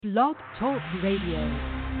Blog Talk Radio.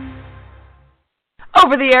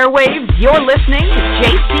 Over the airwaves, you're listening to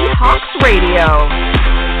JC Hawks Radio.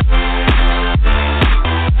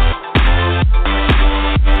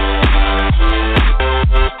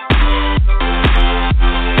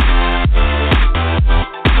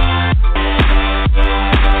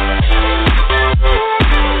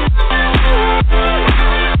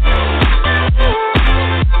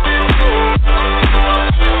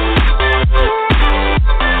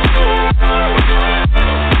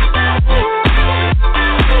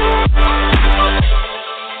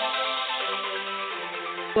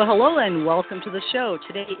 Well, hello and welcome to the show.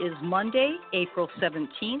 Today is Monday, April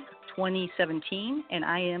 17th, 2017, and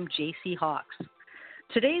I am JC Hawks.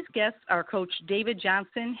 Today's guests are Coach David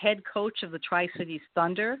Johnson, head coach of the Tri-Cities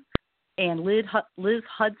Thunder, and Liz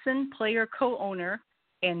Hudson, player co-owner,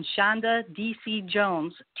 and Shonda D.C.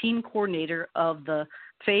 Jones, team coordinator of the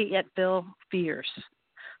Fayetteville Fierce.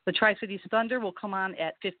 The Tri-Cities Thunder will come on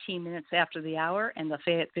at 15 minutes after the hour, and the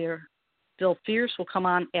Fayetteville Fierce will come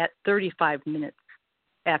on at 35 minutes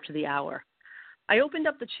after the hour. I opened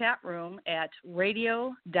up the chat room at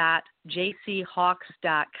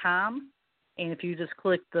radio.jchawks.com, and if you just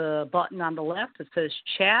click the button on the left that says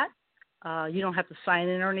chat, you don't have to sign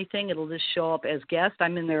in or anything. It'll just show up as guest.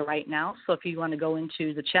 I'm in there right now, so if you want to go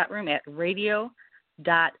into the chat room at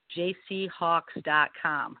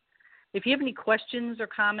radio.jchawks.com. If you have any questions or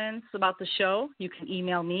comments about the show, you can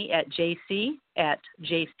email me at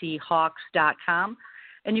jc@jchawks.com.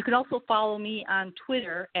 And you can also follow me on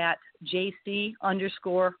Twitter at JC_Hawks.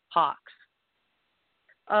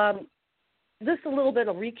 This is a little bit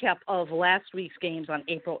of recap of last week's games on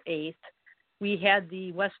April 8th. We had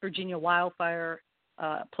the West Virginia Wildfire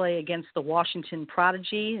play against the Washington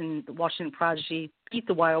Prodigy, and the Washington Prodigy beat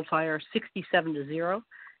the Wildfire 67-0.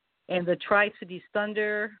 And the Tri-Cities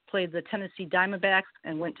Thunder played the Tennessee Diamondbacks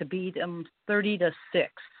and went to beat them 30-6.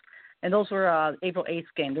 And those were April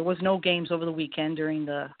 8th game. There was no games over the weekend during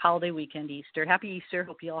the holiday weekend, Easter. Happy Easter.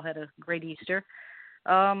 Hope you all had a great Easter.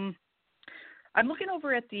 I'm looking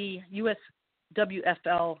over at the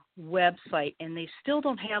USWFL website, and they still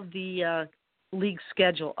don't have the league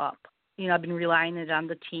schedule up. You know, I've been relying on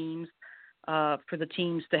the teams, for the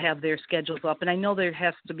teams to have their schedules up. And I know there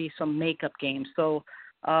has to be some makeup games. So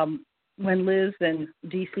when Liz and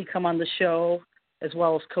DC come on the show, as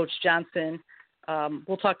well as Coach Johnson,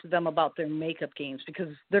 we'll talk to them about their makeup games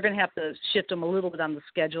because they're going to have to shift them a little bit on the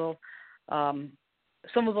schedule.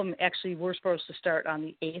 Some of them actually were supposed to start on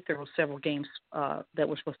the 8th. There were several games that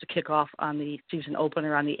were supposed to kick off on the season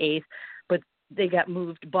opener on the 8th, but they got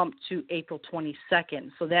bumped to April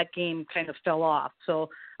 22nd. So that game kind of fell off. So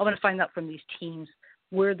I want to find out from these teams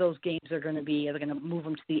where those games are going to be. Are they going to move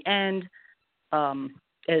them to the end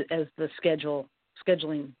as the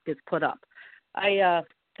scheduling gets put up? I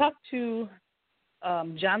talked to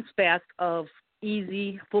John Spatz of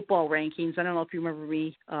Easy Football Rankings. I don't know if you remember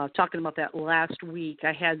me talking about that last week.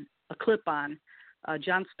 I had a clip on.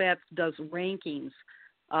 John Spatz does rankings.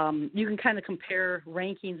 You can kind of compare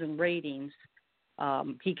rankings and ratings.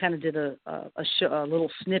 He kind of did a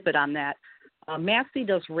little snippet on that. Massey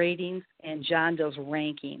does ratings and John does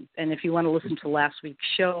rankings. And if you want to listen to last week's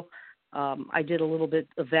show, I did a little bit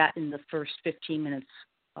of that in the first 15 minutes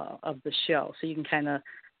of the show. So you can kind of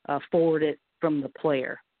forward it from the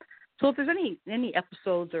player. So if there's any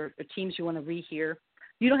episodes or teams you want to rehear,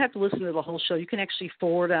 you don't have to listen to the whole show. You can actually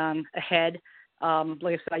forward on ahead.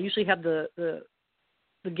 Like I said, I usually have the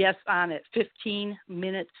guests on at 15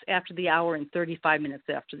 minutes after the hour and 35 minutes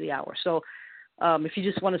after the hour. So if you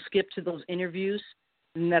just want to skip to those interviews,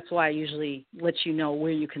 and that's why I usually let you know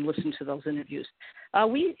where you can listen to those interviews.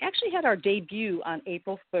 We actually had our debut on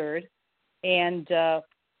April 3rd, and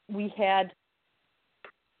we had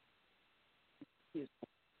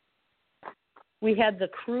the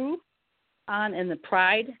Crew on and the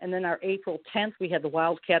Pride, and then our April 10th, we had the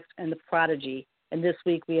Wildcats and the Prodigy. And this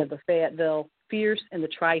week we have the Fayetteville Fierce and the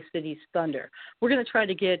Tri-Cities Thunder. We're going to try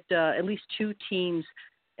to get at least two teams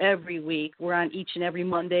every week. We're on each and every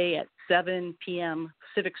Monday at 7 p.m.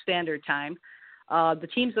 Pacific Standard Time. The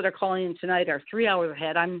teams that are calling in tonight are 3 hours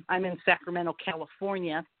ahead. I'm in Sacramento,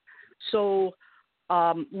 California. So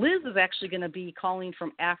Liz is actually going to be calling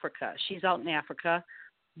from Africa. She's out in Africa.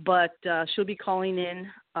 But she'll be calling in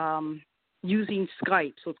using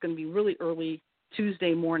Skype, so it's going to be really early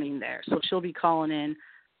Tuesday morning there. So she'll be calling in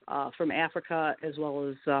from Africa as well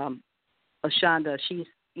as Ashonda. She's,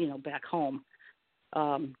 back home.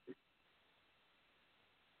 But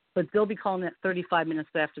they'll be calling at 35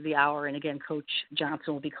 minutes after the hour, and again, Coach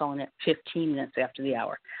Johnson will be calling at 15 minutes after the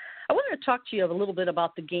hour. I wanted to talk to you a little bit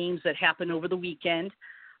about the games that happened over the weekend.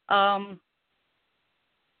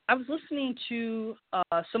 I was listening to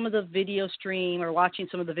some of the video stream or watching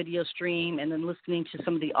some of the video stream and then listening to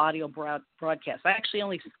some of the audio broadcasts. I actually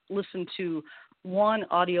only listened to one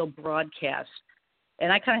audio broadcast,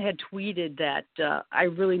 and I kind of had tweeted that I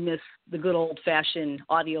really miss the good old-fashioned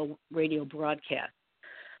audio radio broadcast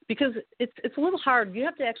because it's a little hard. You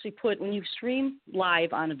have to actually when you stream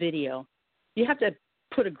live on a video, you have to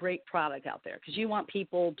put a great product out there because you want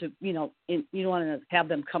people to, you want to have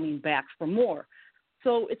them coming back for more.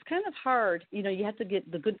 So it's kind of hard, you have to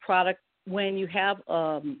get the good product when you have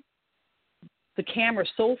the camera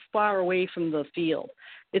so far away from the field.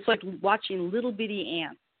 It's like watching little bitty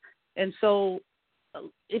ants. And so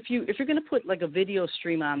if you're going to put like a video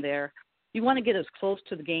stream on there, you want to get as close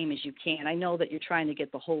to the game as you can. I know that you're trying to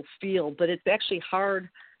get the whole field, but it's actually hard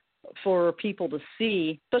for people to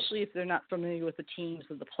see, especially if they're not familiar with the teams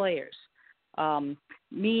or the players.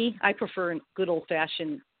 I prefer good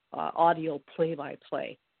old-fashioned audio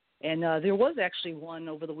play-by-play. And there was actually one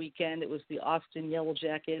over the weekend. It was the Austin Yellow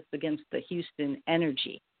Jackets against the Houston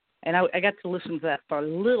Energy. And I got to listen to that for a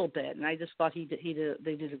little bit, and I just thought they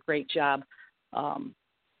did a great job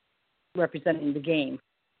representing the game.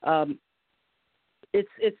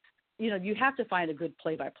 It's you have to find a good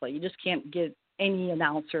play-by-play. You just can't get any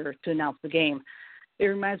announcer to announce the game. It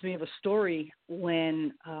reminds me of a story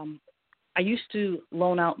when I used to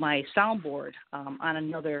loan out my soundboard on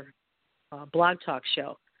another blog talk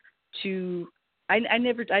show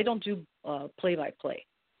I don't do play-by-play,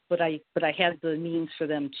 but I had the means for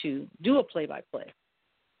them to do a play-by-play.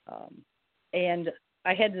 And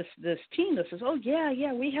I had this team that says, "Oh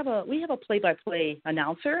yeah, we have a play-by-play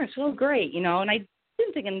announcer." I said, "Oh great," and I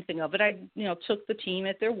didn't think anything of it. I took the team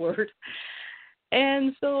at their word.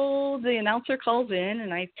 And so the announcer calls in,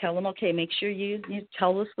 and I tell them, "Okay, make sure you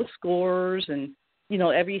tell us the scores, and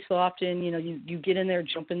every so often, you get in there,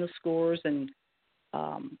 jump in the scores, and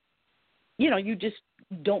you just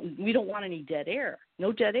we don't want any dead air,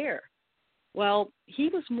 no dead air." Well, he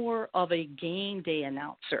was more of a game day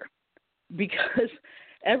announcer because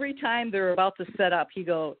every time they're about to set up, he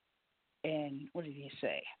go, and what did he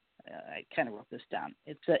say? I kind of wrote this down.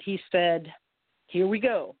 It's he said, "Here we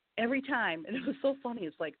go." Every time. And it was so funny.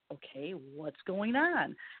 It's like, okay, what's going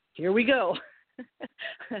on? Here we go.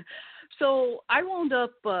 So I wound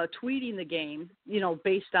up tweeting the game,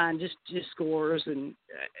 based on just scores. And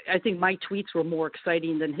I think my tweets were more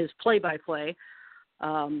exciting than his play-by-play.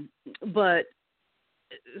 But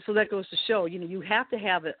so that goes to show, you have to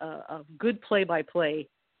have a good play-by-play,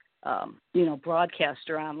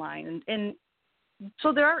 broadcaster online. And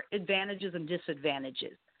so there are advantages and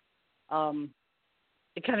disadvantages.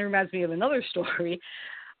 It kind of reminds me of another story.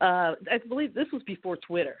 I believe this was before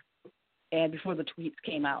Twitter and before the tweets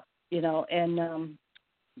came out, and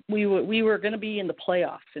we were going to be in the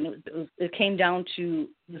playoffs, and it came down to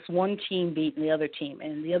this one team beating the other team,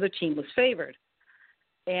 and the other team was favored.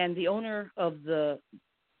 And the owner of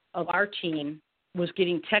our team was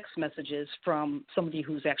getting text messages from somebody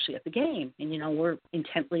who's actually at the game, and we're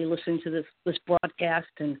intently listening to this broadcast,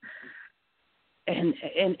 and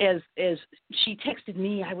as she texted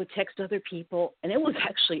me, I would text other people, and it was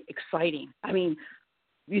actually exciting. I mean,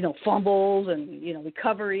 fumbles and,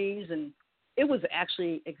 recoveries, and it was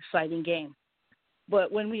actually an exciting game.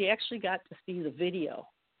 But when we actually got to see the video,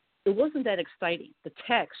 it wasn't that exciting. The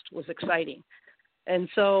text was exciting. And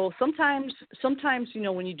so sometimes,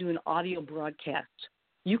 when you do an audio broadcast,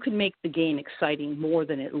 you can make the game exciting more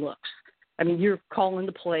than it looks. I mean, you're calling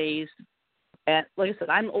the plays. Like I said,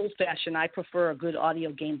 I'm old-fashioned. I prefer a good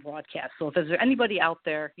audio game broadcast. So if there's anybody out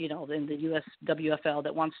there, in the USWFL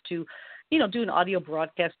that wants to, do an audio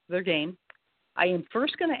broadcast of their game, I am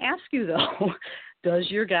first going to ask you, though, does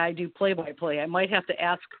your guy do play-by-play? I might have to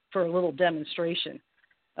ask for a little demonstration.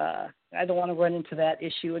 I don't want to run into that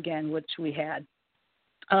issue again, which we had.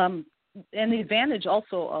 And the advantage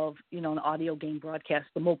also of, an audio game broadcast,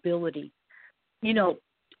 the mobility.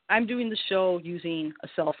 I'm doing the show using a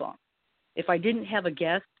cell phone. If I didn't have a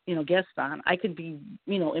guest on, I could be,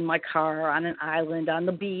 in my car, on an island, on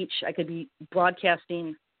the beach. I could be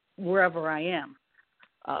broadcasting wherever I am.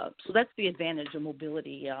 So that's the advantage of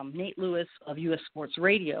mobility. Nate Lewis of U.S. Sports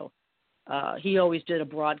Radio, he always did a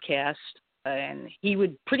broadcast, and he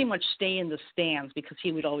would pretty much stay in the stands because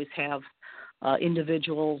he would always have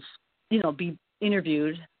individuals, be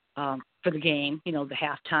interviewed for the game, the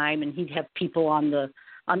halftime, and he'd have people on the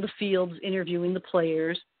fields interviewing the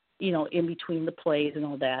players, in between the plays and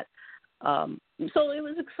all that. So it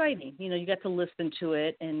was exciting. You got to listen to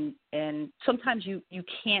it, and sometimes you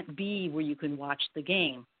can't be where you can watch the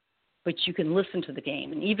game, but you can listen to the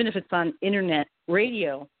game. And even if it's on internet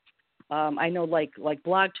radio, I know like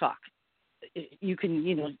Blog Talk, you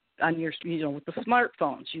can, on your, with the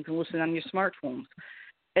smartphones, you can listen on your smartphones.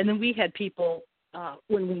 And then we had people,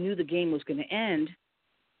 when we knew the game was going to end,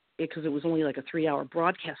 because it was only like a 3-hour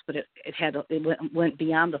broadcast, but it went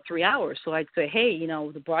beyond the 3 hours. So I'd say, hey,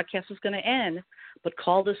 the broadcast is going to end, but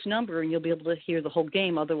call this number and you'll be able to hear the whole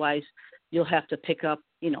game. Otherwise, you'll have to pick up,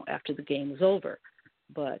 after the game is over.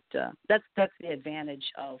 But that's the advantage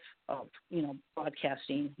of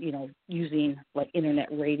broadcasting, using like internet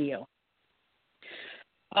radio.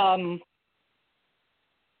 So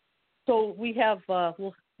we have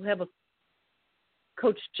we'll have a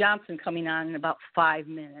Coach Johnson coming on in about 5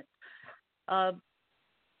 minutes.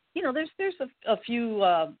 There's a few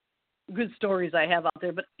good stories I have out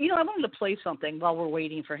there, but I wanted to play something while we're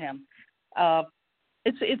waiting for him.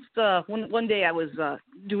 It's one day I was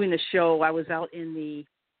doing a show. I was out in the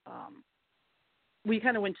we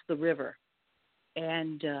kind of went to the river,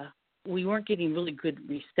 and we weren't getting really good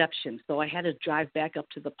reception, so I had to drive back up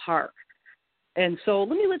to the park. And so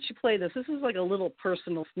let me let you play this. This is like a little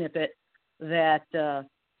personal snippet that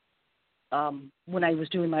when I was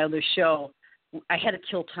doing my other show, I had to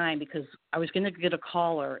kill time because I was going to get a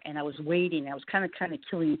caller, and I was waiting. I was kind of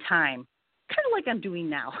killing time, kind of like I'm doing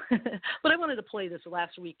now. But I wanted to play this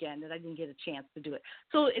last weekend, and I didn't get a chance to do it.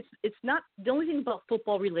 So it's not – the only thing about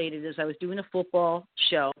football related is I was doing a football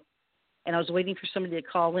show, and I was waiting for somebody to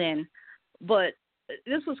call in. But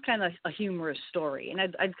this was kind of a humorous story, and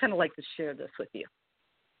I'd kind of like to share this with you.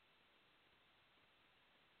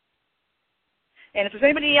 And if there's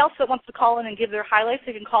anybody else that wants to call in and give their highlights,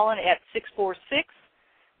 they can call in at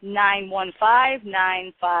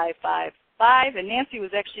 646-915-9555. And Nancy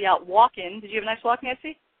was actually out walking. Did you have a nice walk,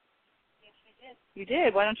 Nancy? Yes, I did. You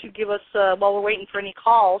did. Why don't you give us, while we're waiting for any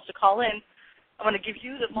calls to call in, I'm going to give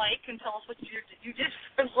you the mic and tell us what you did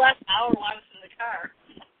for the last hour while I was in the car.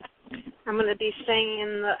 I'm going to be staying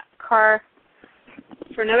in the car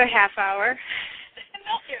for another half hour.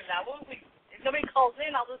 I'll hear that. If nobody calls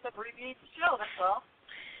in, I'll just abbreviate the show, that's all.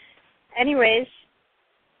 Anyways,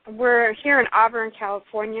 we're here in Auburn,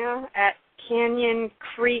 California at Canyon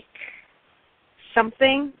Creek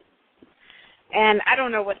something, and I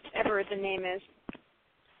don't know whatever the name is,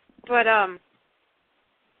 but I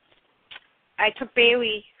took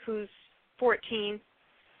Bailey, who's 14,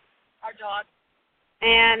 our dog,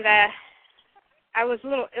 and I was a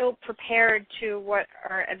little ill-prepared to what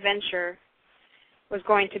our adventure was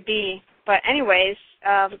going to be. But anyways,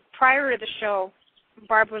 prior to the show,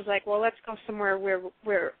 Barb was like, well, let's go somewhere where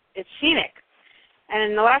it's scenic.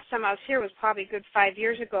 And the last time I was here was probably a good 5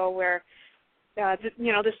 years ago, where,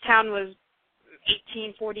 this town was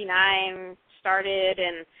 1849 started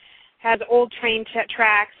and has old train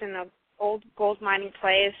tracks and an old gold mining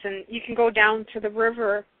place. And you can go down to the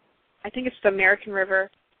river, I think it's the American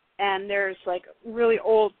River, and there's like really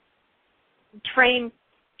old train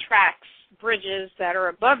tracks, bridges that are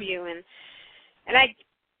above you, and I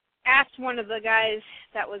asked one of the guys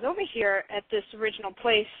that was over here at this original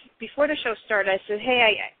place before the show started. I said,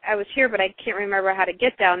 hey, I was here, but I can't remember how to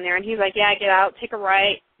get down there. And he's like, yeah, get out, take a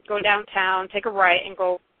right, go downtown, take a right, and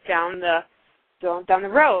go down the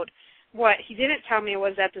road. What he didn't tell me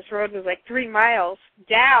was that this road was like 3 miles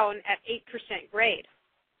down at 8% grade.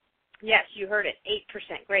 Yes, you heard it,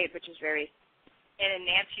 8% grade, which is very... And in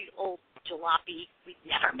Nancy's old jalopy, we'd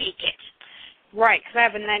never make it. Right, because I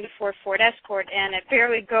have a 94 Ford Escort, and it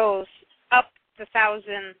barely goes up the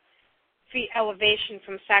 1,000 feet elevation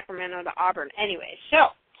from Sacramento to Auburn anyway.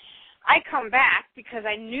 So I come back because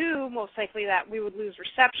I knew most likely that we would lose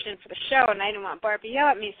reception for the show, and I didn't want Barbie to yell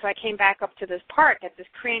at me, so I came back up to this park at this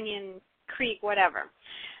Canyon Creek, whatever.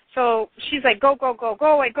 So she's like, go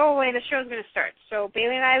away, the show's going to start. So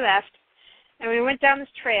Bailey and I left, and we went down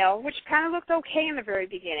this trail, which kind of looked okay in the very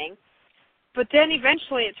beginning. But then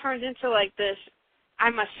eventually it turned into like this,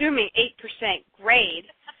 I'm assuming 8% grade.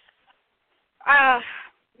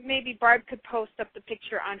 Maybe Barb could post up the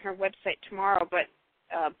picture on her website tomorrow, but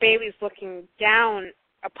Bailey's looking down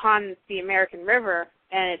upon the American River,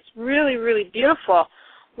 and it's really, really beautiful.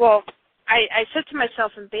 Well, I said to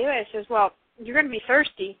myself and Bailey, I says, well, you're going to be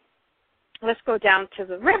thirsty. Let's go down to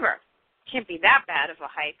the river. Can't be that bad of a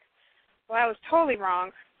hike. Well, I was totally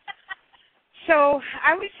wrong. So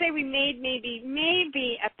I would say we made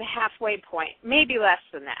maybe at the halfway point, maybe less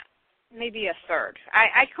than that, maybe a third.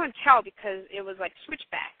 I couldn't tell because it was like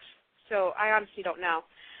switchbacks, so I honestly don't know.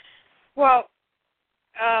 Well,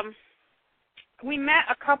 we met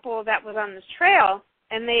a couple that was on this trail,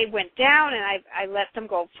 and they went down, and I let them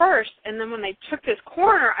go first, and then when they took this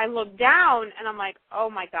corner, I looked down, and I'm like,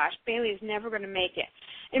 oh my gosh, Bailey's never going to make it.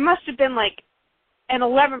 It must have been like an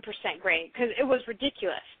 11% grade because it was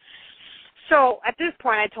ridiculous. So at this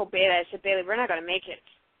point, I told Bailey, I said, Bailey, we're not going to make it.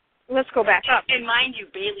 Let's go back up. And mind you,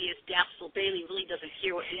 Bailey is deaf, so Bailey really doesn't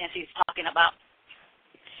hear what Nancy's talking about.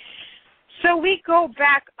 So we go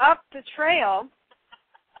back up the trail,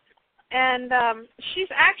 and she's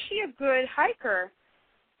actually a good hiker.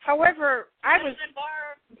 However, I was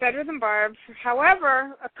better than Barb.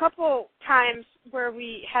 However, a couple times where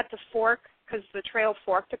we had to fork, because the trail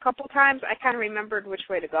forked a couple times, I kind of remembered which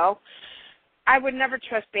way to go. I would never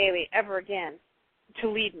trust Bailey ever again to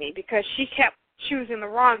lead me because she kept choosing the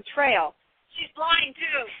wrong trail. She's blind,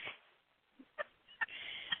 too.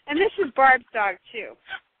 And this is Barb's dog, too.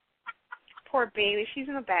 Poor Bailey. She's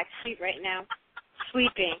in the back seat right now,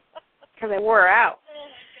 sleeping, because I wore her out.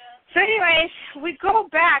 So anyways, we go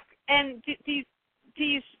back, and the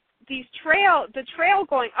trail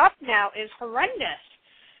going up now is horrendous.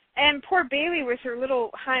 And poor Bailey with her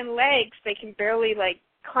little hind legs, they can barely,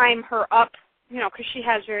 climb her up, because she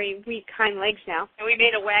has very weak hind legs now. And we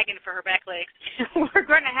made a wagon for her back legs. We're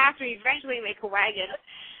going to have to eventually make a wagon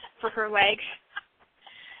for her legs.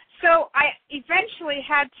 So I eventually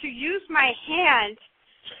had to use my hand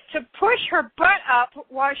to push her butt up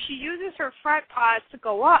while she uses her front paws to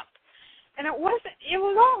go up. And it was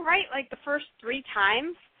all right the first 3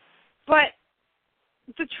 times, but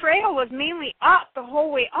the trail was mainly up the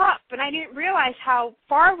whole way up, and I didn't realize how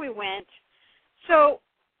far we went. So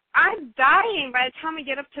I'm dying by the time we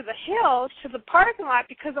get up to the hill, to the parking lot,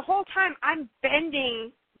 because the whole time I'm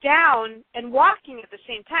bending down and walking at the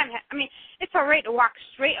same time. I mean, it's all right to walk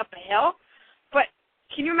straight up a hill, but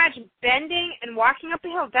can you imagine bending and walking up a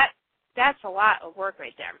hill? That's a lot of work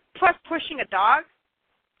right there. Plus pushing a dog.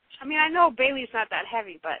 I mean, I know Bailey's not that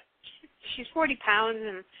heavy, but she's 40 pounds,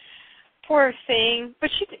 and poor thing.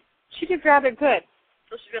 But she did rather good.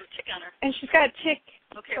 So she's got a tick on her. And she's got a tick.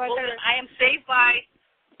 Okay, so I am saved by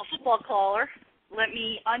a football caller. Let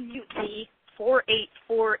me unmute the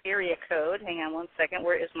 484 area code. Hang on one second.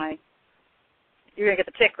 Where is my... You're going to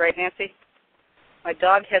get the tick, right, Nancy? My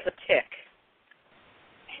dog has a tick.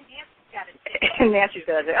 And Nancy's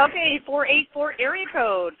got a tick. Okay, 484 area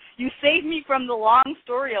code. You saved me from the long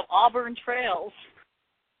story of Auburn Trails.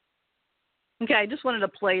 Okay, I just wanted to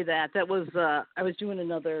play that. That was I was doing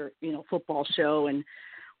another, football show, and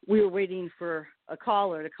we were waiting for a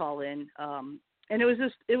caller to call in. And it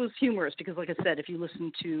was humorous because, like I said, if you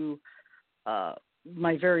listen to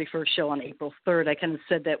my very first show on April 3rd, I kind of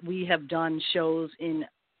said that we have done shows in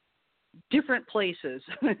different places.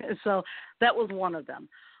 So that was one of them.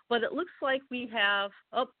 But it looks like we have,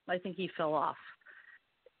 I think he fell off.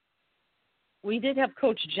 We did have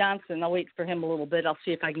Coach Johnson. I'll wait for him a little bit. I'll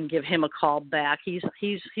see if I can give him a call back. He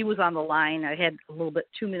was on the line. I had a little bit,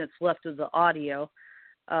 2 minutes left of the audio.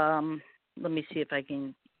 Let me see if I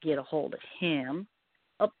can get a hold of him.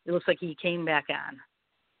 It looks like he came back on.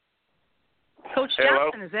 Coach Hello.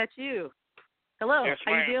 Johnson, is that you? Hello. Yes,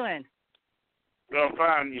 How ma'am. you doing? Doing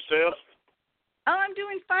fine. Yourself? Oh, I'm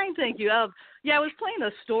doing fine, thank you. I was playing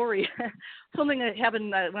a story, something that happened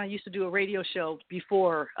when I used to do a radio show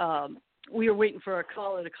before. We were waiting for a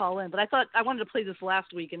caller to call in, but I wanted to play this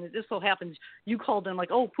last week, and it just so happens you called in like,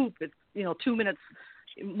 oh, poop, it's 2 minutes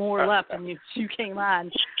more left, and you came on.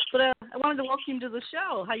 But I wanted to welcome you to the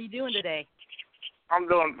show. How you doing today? I'm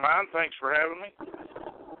doing fine. Thanks for having me.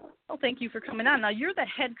 Well, thank you for coming on. Now, you're the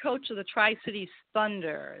head coach of the Tri-Cities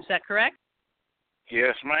Thunder. Is that correct?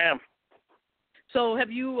 Yes, ma'am. So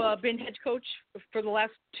have you been head coach for the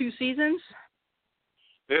last 2 seasons?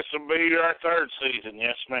 This will be our 3rd season.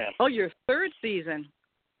 Yes, ma'am. Oh, your 3rd season.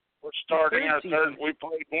 We're starting our season. 3rd. We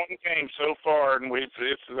played 1 game so far, and this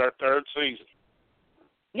is our 3rd season.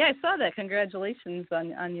 Yeah, I saw that. Congratulations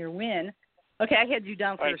on your win. Okay, I had you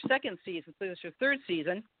down for your Thanks. 2nd season, so it's your 3rd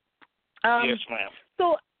season. Yes, ma'am.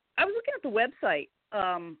 So I was looking at the website.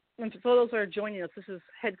 And for those that are joining us, this is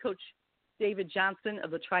head coach David Johnson of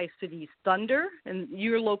the Tri-Cities Thunder, and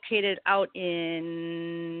you're located out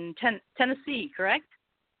in Tennessee, correct?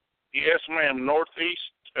 Yes, ma'am. Northeast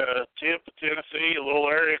tip of Tennessee, a little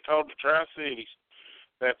area called the Tri-Cities.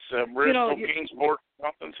 That's Bristol, Kingsport,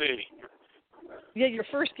 Compton City. Yeah, your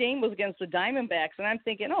first game was against the Diamondbacks, and I'm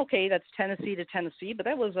thinking, okay, that's Tennessee to Tennessee, but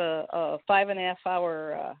that was a 5.5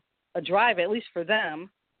 hour a drive, at least for them,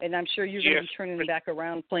 and I'm sure you're going to be turning back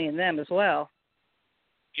around playing them as well.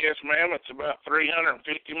 Yes, ma'am. It's about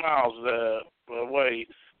 350 miles away.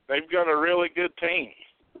 They've got a really good team.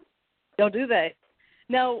 Don't do that.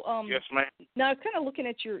 Now, yes, ma'am. Now, kind of looking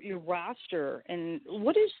at your roster, and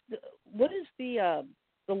what is the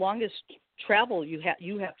longest travel you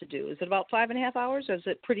have to do? Is it about 5.5 hours? Or is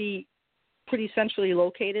it pretty centrally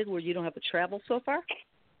located where you don't have to travel so far?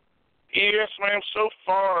 Yes, ma'am. So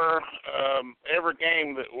far, every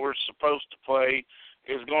game that we're supposed to play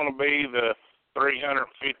is going to be the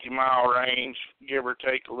 350-mile range, give or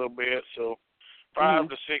take a little bit. So 5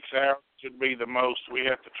 to 6 hours should be the most we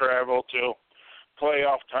have to travel till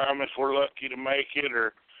playoff time if we're lucky to make it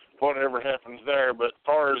or whatever happens there. But as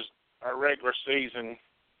far as our regular season,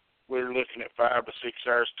 we're looking at 5 to 6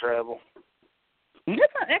 hours travel.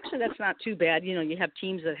 That's not too bad. You know, you have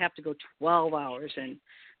teams that have to go 12 hours, and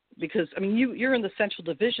because I mean you're in the Central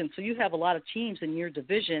Division, so you have a lot of teams in your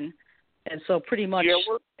division, and so pretty much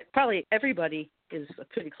probably everybody is a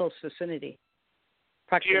pretty close vicinity.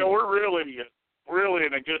 Proximity. Yeah, we're really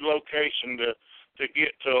in a good location to get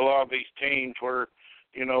to a lot of these teams where,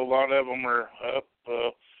 you know, a lot of them are up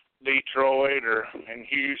Detroit or in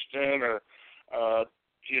Houston or,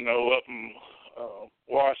 you know, up in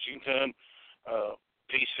Washington,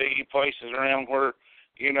 D.C., places around where,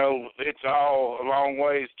 you know, it's all a long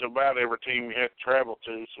ways to about every team you have to travel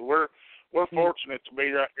to. So we're fortunate to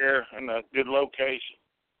be right here in a good location.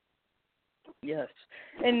 Yes,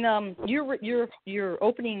 and your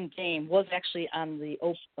opening game was actually on the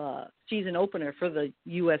season opener for the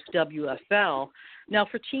USWFL. Now,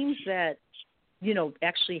 for teams that, you know,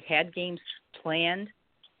 actually had games planned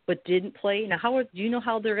but didn't play, now do you know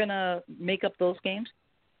how they're going to make up those games?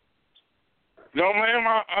 No, ma'am,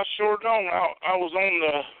 I sure don't. I was on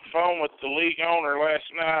the phone with the league owner last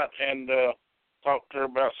night and talked to her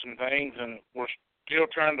about some things, and we're still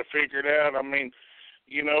trying to figure it out. I mean,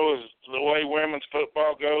 you know, as the way women's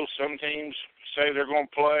football goes, some teams say they're going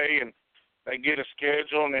to play, and they get a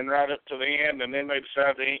schedule, and then right up to the end, and then they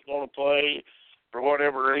decide they ain't going to play for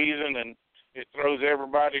whatever reason, and it throws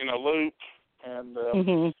everybody in a loop, and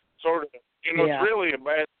sort of, you know, it's really a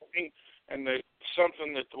bad thing, and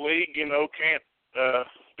something that the league, you know, can't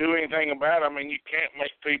do anything about. I mean, you can't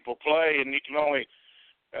make people play, and you can only,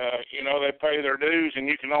 you know, they pay their dues, and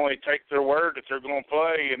you can only take their word that they're going to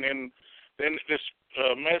play, and then it just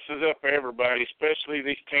messes up everybody, especially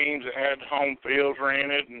these teams that had home fields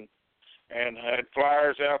rented and had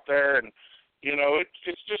flyers out there, and you know,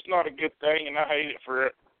 it's just not a good thing, and I hate it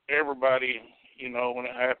for everybody, you know, when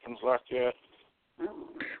it happens like that.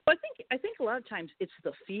 Well, I think a lot of times it's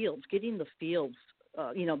the fields, getting the fields,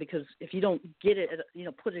 you know, because if you don't get it, you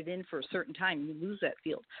know, put it in for a certain time, you lose that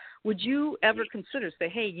field. Would you ever consider, say,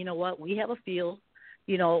 hey, you know what, we have a field,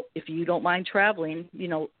 you know, if you don't mind traveling, you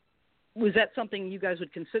know, was that something you guys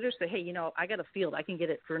would consider? Say, hey, you know, I got a field, I can get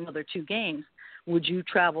it for another 2 games. Would you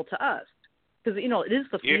travel to us? Because, you know, it is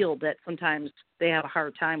the field that sometimes they have a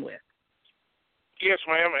hard time with. Yes,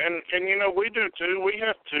 ma'am, and you know, we do too. We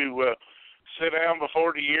have to sit down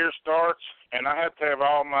before the year starts, and I have to have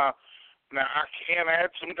all my, now I can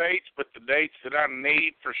add some dates, but the dates that I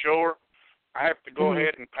need for sure, I have to go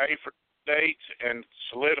ahead and pay for dates and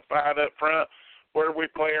solidify it up front. Where we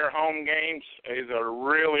play our home games is a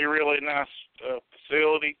really, really nice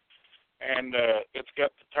facility, and it's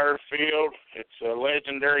got the turf field. It's a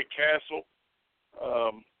legendary castle,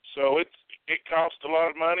 so it costs a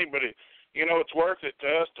lot of money, but you know, it's worth it to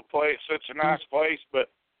us to play at such a nice place. But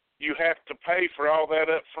you have to pay for all that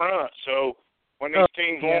up front. So when these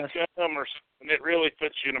teams won't come or something, it really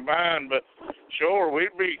puts you in a bind. But sure,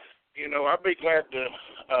 we'd be, you know, I'd be glad to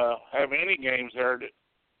have any games there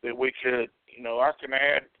that we could. You know, I can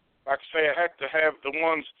add, like I say, I have to have the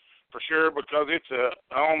ones for sure because it's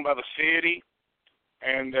owned by the city,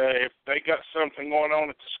 and if they got something going on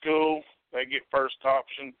at the school, they get first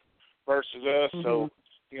option versus us. So,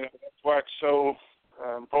 you know, that's why it's so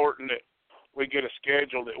important that we get a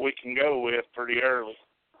schedule that we can go with pretty early.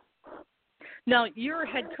 Now, you're a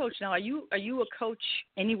head coach. Now, are you a coach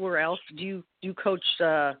anywhere else? Do you coach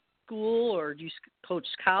school or do you coach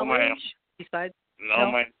college besides?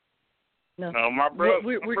 No, ma'am. No, my brother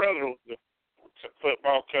was a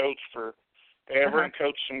football coach forever and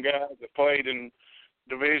coached some guys that played in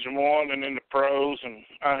Division I and in the pros, and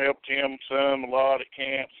I helped him a lot at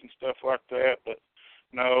camps and stuff like that. But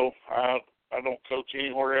no, I don't coach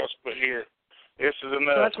anywhere else but here. This is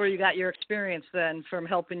enough. So that's where you got your experience then, from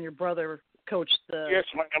helping your brother coach the. Yes,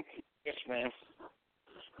 ma'am. Yes, ma'am.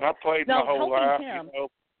 I played my whole life.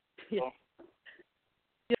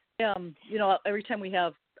 Him, you know, every time we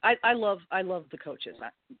have. I love the coaches.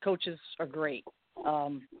 Coaches are great.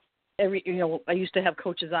 You know, I used to have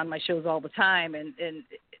coaches on my shows all the time, and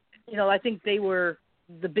you know, I think they were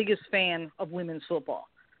the biggest fan of women's football.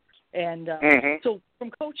 And so from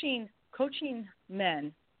coaching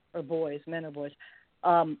men or boys,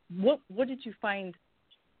 what did you find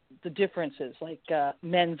the differences, like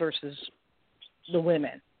men versus the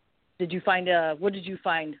women? Did you find what did you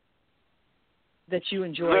find that you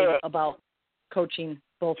enjoyed about coaching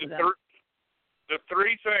both of them? the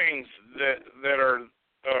three things that are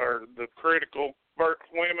the critical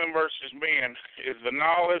women versus men is the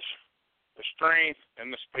knowledge, the strength,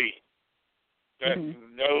 and the speed.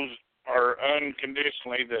 Those are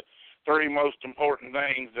unconditionally the three most important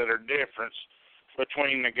things that are difference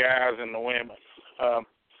between the guys and the women.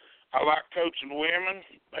 I like coaching women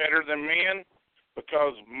better than men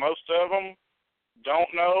because most of them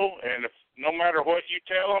don't know, and if no matter what you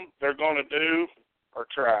tell them, they're going to do or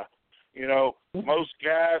try. You know, most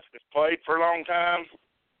guys have played for a long time.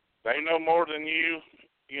 They know more than you,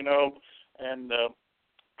 you know, and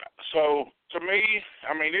so to me,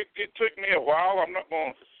 I mean, it took me a while. I'm not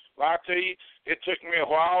going to lie to you. It took me a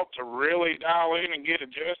while to really dial in and get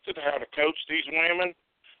adjusted to how to coach these women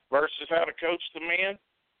versus how to coach the men,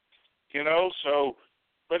 you know, so.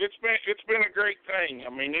 But it's been a great thing. I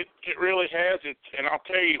mean, it really has. And I'll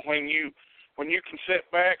tell you, when you can sit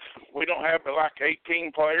back, we don't have but like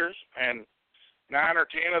 18 players, and 9 or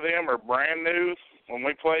 10 of them are brand new. When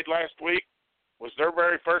we played last week, was their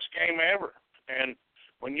very first game ever. And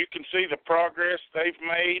when you can see the progress they've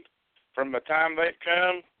made from the time they've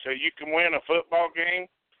come till you can win a football game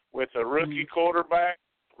with a rookie quarterback,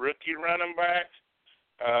 rookie running back,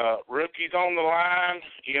 rookies on the line,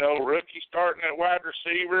 you know, rookies starting at wide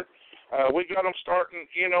receiver. We got them starting,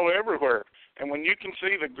 you know, everywhere. And when you can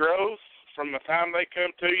see the growth from the time they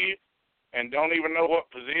come to you and don't even know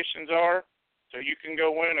what positions are, so you can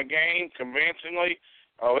go win a game convincingly,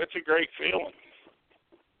 oh, it's a great feeling.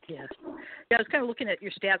 Yes. Yeah, I was kind of looking at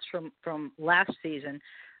your stats from last season,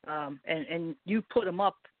 and you put them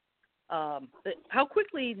up. How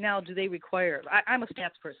quickly now do they require? I'm a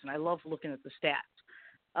stats person. I love looking at the stats.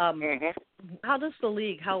 How does the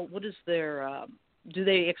league? What is their? Do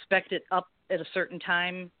they expect it up at a certain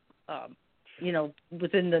time? You know,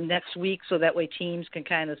 within the next week, so that way teams can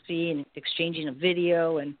kind of see and exchanging a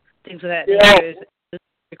video and things of that nature. Does it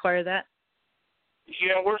require that?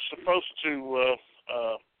 Yeah, we're supposed to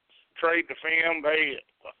trade the film.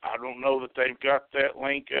 I don't know that they've got that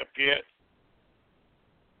link up yet.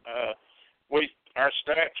 Our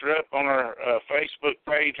stats are up on our Facebook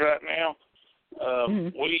page right now.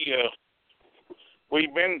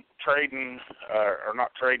 We've been trading, or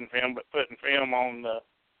not trading film, but putting film on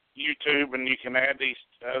YouTube, and you can add these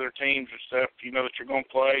other teams and stuff, you know, that you're going to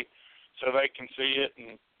play, so they can see it.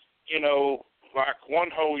 And you know, like one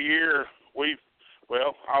whole year,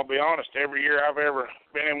 I'll be honest, every year I've ever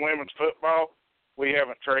been in women's football, we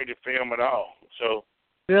haven't traded film at all. So,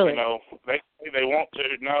 really, you know, they want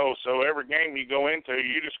to know. So every game you go into,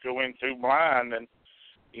 you just go into blind, and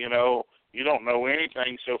you know, you don't know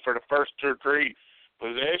anything. So for the first 2 or 3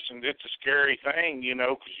 possessions, it's a scary thing, you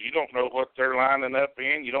know, because you don't know what they're lining up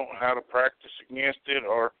in. You don't know how to practice against it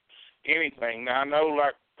or anything. Now, I know,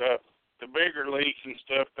 like, the bigger leagues and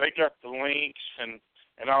stuff, they got the links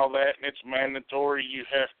and all that, and it's mandatory. You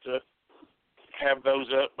have to have those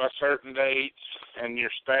up by certain dates and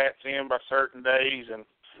your stats in by certain days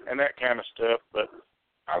and that kind of stuff. But,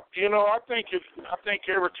 I think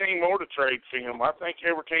every team ought to trade film. I think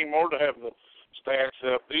every team ought to have the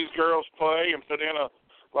stats up. These girls play and put in a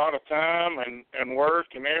lot of time and work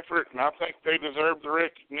and effort, and I think they deserve the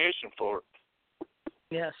recognition for it.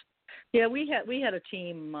 Yes. Yeah, we had a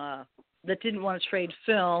team that didn't want to trade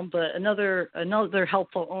film, but another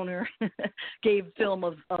helpful owner gave film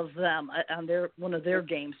of them on one of their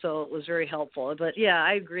games, so it was very helpful. But yeah,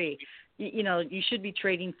 I agree. You know, you should be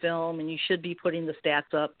trading film, and you should be putting the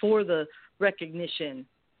stats up for the recognition,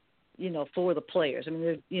 you know, for the players. I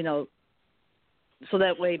mean, you know, so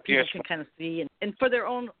that way people can kind of see and for their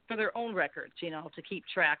own records, you know, to keep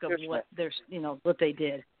track of what what they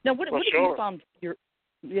did. Now, what have you found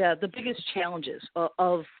the biggest challenges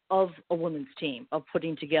of a women's team of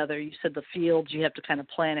putting together? You said the fields, you have to kind of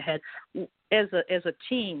plan ahead as a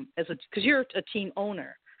team, because you're a team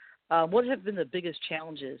owner. What have been the biggest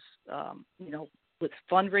challenges, with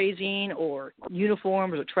fundraising or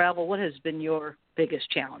uniforms or travel? What has been your biggest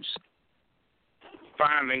challenge?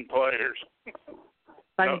 Finding players.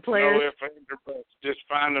 Finding players? No ifs, ands, or buts. Just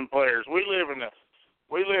finding players. We live in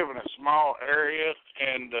a small area,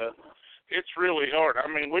 and it's really hard. I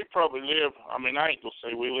mean, we probably live. I mean, I ain't gonna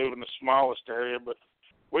say we live in the smallest area, but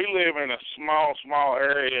we live in a small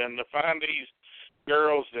area, and to find these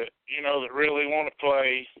girls that that really want to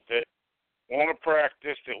play, that want to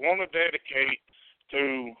practice, that want to dedicate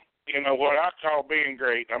to what I call being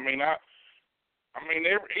great. I mean,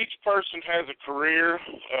 each person has a career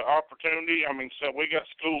opportunity. I mean, so we got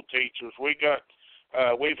school teachers, we've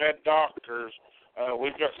had doctors,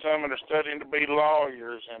 we've got some that are studying to be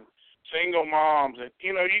lawyers, and single moms, and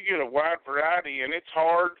you get a wide variety, and it's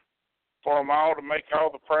hard for them all to make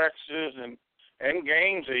all the practices and and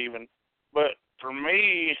games even. But for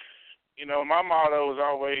me, you know, my motto is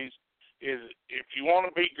always is if you want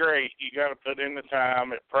to be great, you got to put in the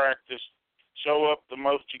time at practice, show up the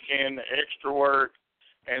most you can, the extra work,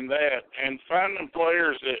 and finding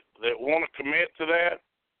players that want to commit to that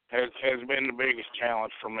has been the biggest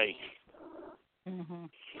challenge for me. Mm-hmm.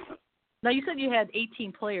 Now, you said you had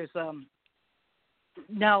 18 players.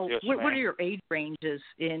 Now, Yes, what are your age ranges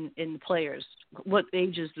in the players? What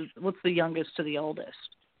ages? What's the youngest to the oldest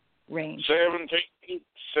range?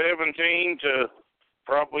 17 to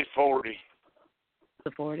probably 40.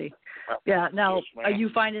 To 40. Yeah. Now, yes, are you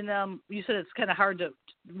finding them? You said it's kind of hard to.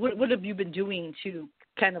 What have you been doing to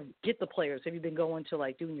kind of get the players? Have you been going to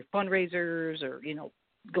like doing your fundraisers, or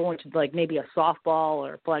going to like maybe a softball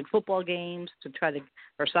or flag football games to try to,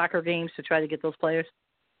 or soccer games to try to get those players?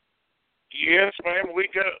 Yes, ma'am. We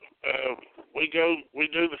do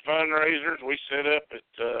the fundraisers. We set up at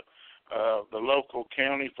the local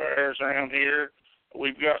county fairs around here.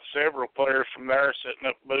 We've got several players from there setting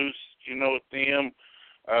up booths, at them.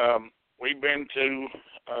 We've been to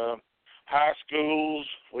high schools.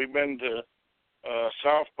 We've been to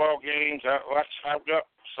softball games. I've got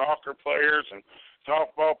soccer players and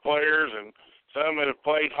softball players, and some that have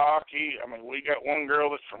played hockey. I mean, we got one girl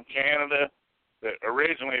that's from Canada that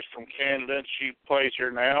originally is from Canada, and she plays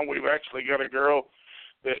here now. We've actually got a girl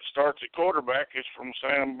that starts at quarterback is from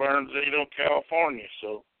San Bernardino, California.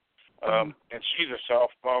 So, and she's a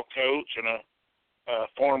softball coach and a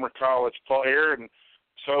former college player. And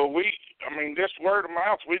so just word of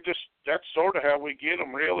mouth, that's sort of how we get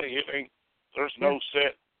them, really. There's no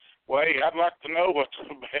set way. I'd like to know what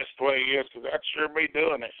the best way is, because I'd sure be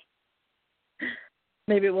doing it.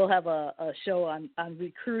 Maybe we'll have a show on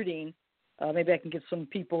recruiting. Maybe I can get some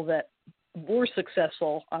people that were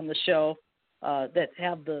successful on the show that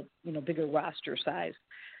have the bigger roster size.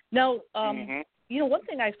 Now, one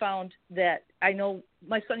thing I found that I know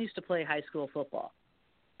my son used to play high school football,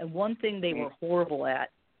 and one thing they were horrible at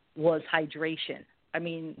was hydration. I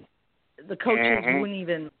mean, the coaches wouldn't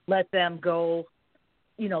even let them go,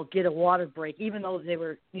 get a water break, even though they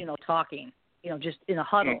were, talking, just in a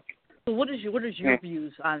huddle. So what is your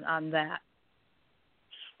views on that?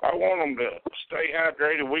 I want them to stay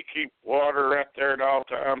hydrated. We keep water right there at all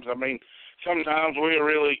times. I mean, sometimes we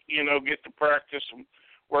really, get to practice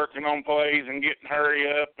working on plays and getting hurry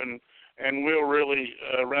up, and we'll really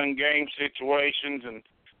run game situations. And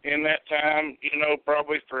in that time,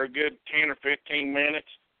 probably for a good 10 or 15 minutes,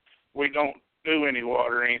 we don't do any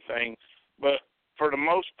water or anything. But for the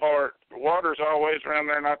most part, the water's always around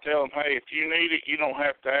there, and I tell them, hey, if you need it, you don't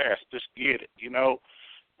have to ask. Just get it,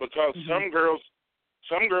 because some girls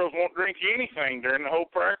won't drink anything during the whole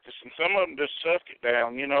practice, and some of them just suck it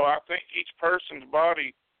down. I think each person's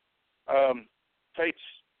body takes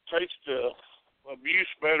the abuse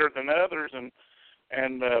better than others,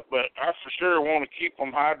 but I for sure want to keep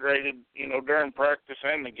them hydrated, during practice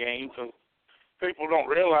and the game, because people don't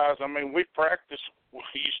realize. I mean, we practice.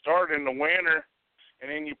 You start in the winter, and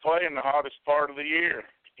then you play in the hottest part of the year.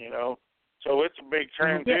 So it's a big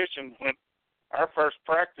transition. When our first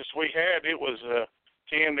practice we had, it was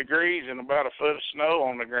 10 degrees and about a foot of snow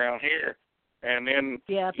on the ground here. And then,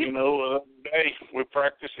 the other day we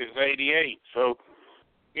practiced is 88. So,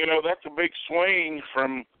 that's a big swing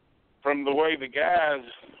from the way the guys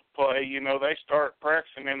play. They start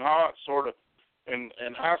practicing in hot sort of in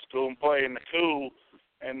high school and play in the cool,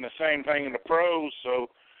 and the same thing in the pros. So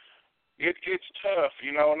it's tough,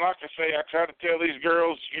 and like I say, I try to tell these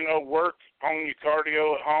girls, work on your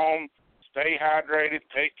cardio at home, stay hydrated,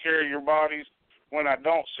 take care of your bodies when I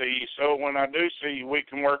don't see you. So when I do see you, we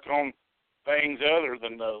can work on things other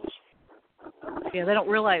than those. Yeah, they don't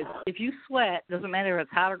realize if you sweat, doesn't matter if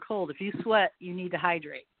it's hot or cold, if you sweat, you need to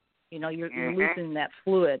hydrate. You're losing that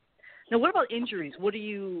fluid. Now, what about injuries? With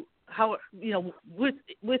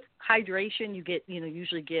hydration, you get,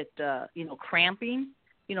 usually get, cramping,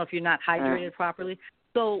 if you're not hydrated properly.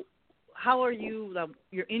 So how are you,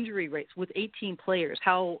 your injury rates with 18 players?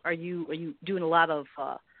 How are you doing a lot of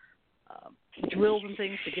drills and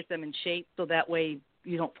things to get them in shape so that way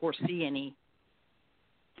you don't foresee any?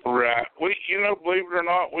 Right. We, believe it or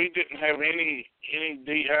not, we didn't have any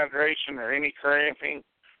dehydration or any cramping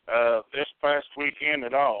this past weekend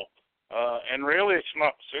at all. And really, it's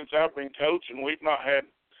not, since I've been coaching, we've not had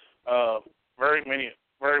very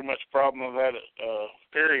much problem with that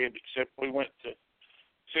period, except we went to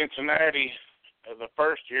Cincinnati the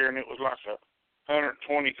first year, and it was like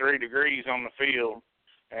 123 degrees on the field,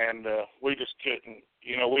 and we just couldn't,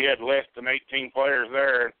 we had less than 18 players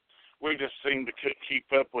there. we just seemed to keep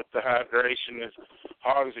up with the hydration as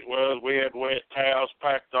hot as it was. We had wet towels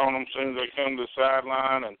packed on them as soon as they come to the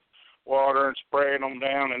sideline, and water and spraying them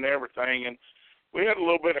down and everything. And we had a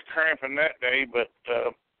little bit of cramping that day, but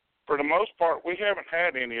for the most part, we haven't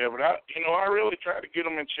had any of it. I really try to get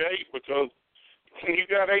them in shape because when you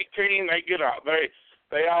got 18,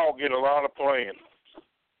 they all get a lot of playing.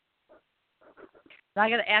 Now I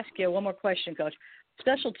got to ask you one more question, Coach.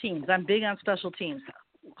 Special teams. I'm big on special teams.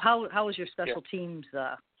 How is your special teams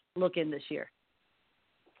looking this year?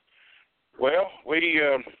 Well, we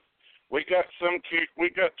got we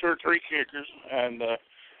got 2 or 3 kickers, and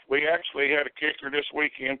we actually had a kicker this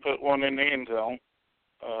weekend put one in the end zone.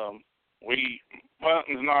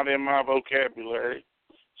 Punting's not in my vocabulary,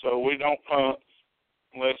 so we don't punt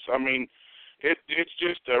unless, it's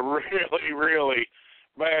just a really, really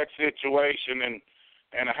bad situation,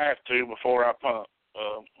 and I have to before I punt.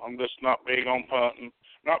 I'm just not big on punting.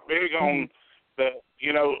 Not big on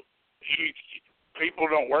people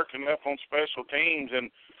don't work enough on special teams,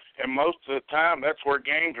 and most of the time that's where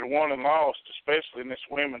games are won and lost, especially in this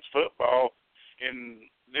women's football. And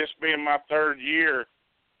this being my 3rd year,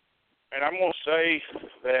 and I'm going to say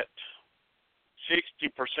that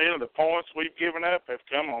 60% of the points we've given up have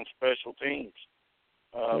come on special teams.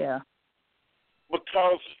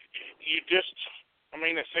 Because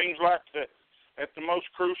it seems like that at the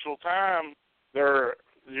most crucial time, your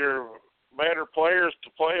better players to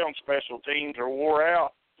play on special teams are wore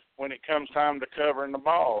out when it comes time to covering the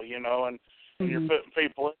ball, and you're putting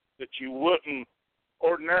people that you wouldn't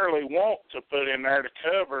ordinarily want to put in there to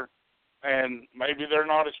cover, and maybe they're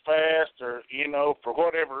not as fast or, for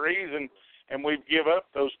whatever reason, and we give up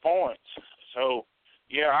those points. So,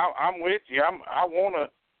 I'm with you. I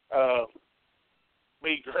want to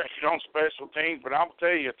be great on special teams, but I'll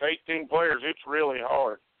tell you, it's 18 players, it's really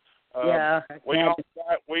hard. We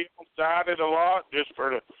onside it a lot just for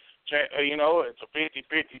the, it's a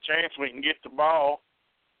 50-50 chance we can get the ball,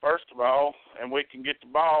 first of all, and we can get the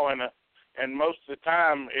ball, and most of the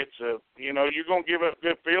time it's you're going to give up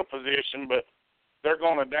good field position, but they're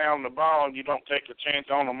going to down the ball, and you don't take a chance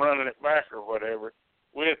on them running it back or whatever,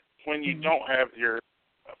 when you don't have your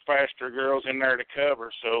faster girls in there to cover.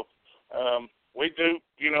 So we do,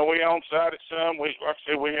 we onside it some. Like I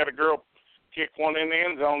said, we had a girl kick one in the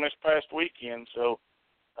end zone this past weekend. So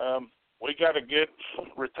we got a good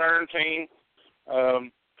return team.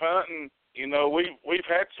 Punting, we've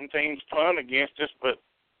had some teams punt against us, but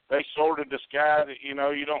they sort of disguise it. You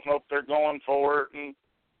don't know if they're going for it, and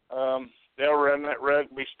they'll run that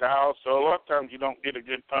rugby style. So a lot of times you don't get a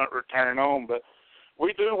good punt return on, but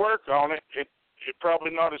we do work on it. It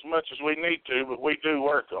probably not as much as we need to, but we do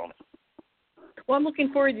work on it. Well, I'm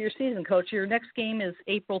looking forward to your season, Coach. Your next game is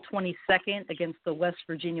April 22nd against the West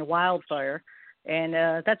Virginia Wildfire, and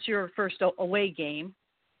that's your first away game.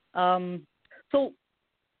 So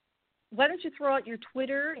why don't you throw out your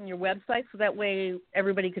Twitter and your website so that way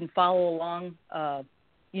everybody can follow along,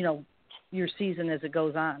 your season as it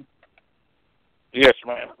goes on? Yes,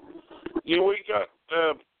 ma'am. We got,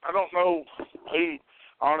 I don't know who,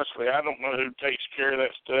 honestly, I don't know who takes care of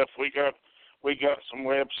that stuff. We got some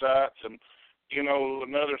websites, and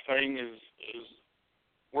another thing is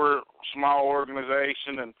we're a small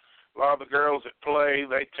organization, and a lot of the girls that play,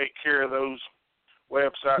 they take care of those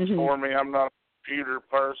websites for me. I'm not a computer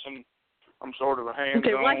person. I'm sort of a hands-on.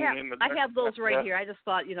 Okay, well, I have those right here. I just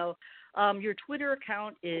thought, your Twitter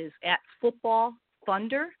account is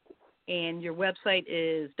 @FootballThunder, and your website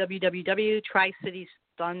is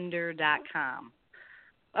www.tricitiesthunder.com.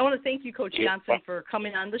 I want to thank you, Coach Johnson, for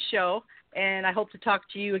coming on the show, and I hope to talk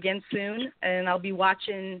to you again soon. And I'll be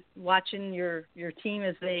watching your team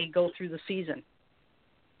as they go through the season.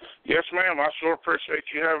 Yes, ma'am. I sure appreciate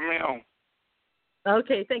you having me on.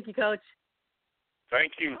 Okay, thank you, Coach.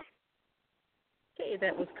 Thank you. Okay,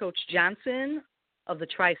 that was Coach Johnson of the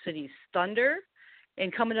Tri-Cities Thunder.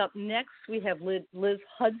 And coming up next, we have Liz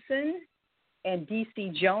Hudson and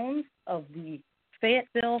DC Jones of the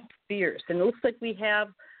Fayetteville Fierce. And it looks like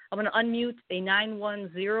I'm going to unmute a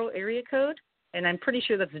 910 area code, and I'm pretty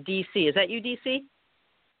sure that's DC. Is that you, DC?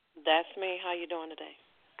 That's me. How you doing today?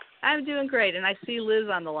 I'm doing great, and I see Liz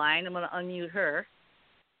on the line. I'm going to unmute her.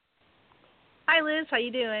 Hi, Liz. How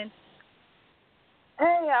you doing?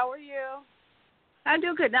 Hey, how are you? I'm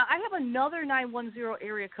doing good. Now, I have another 910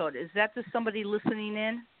 area code. Is that just somebody listening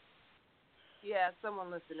in? Yeah,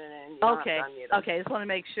 someone listening in. Okay, I just want to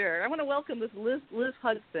make sure. I want to welcome this Liz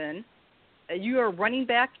Hudson. You are running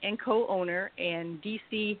back and co-owner, and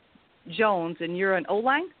DC Jones, and you're an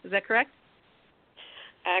O-line. Is that correct?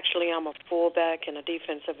 Actually, I'm a fullback and a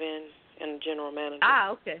defensive end and a general manager.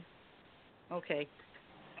 Ah, okay. Okay.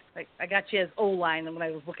 I got you as O-line when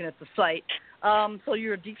I was looking at the site. So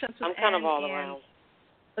you're a defensive I'm kind of all and around.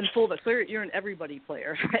 And fullback. So you're an everybody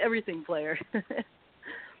player, everything player.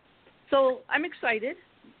 So I'm excited.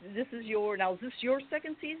 Is this your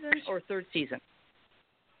second season or third season?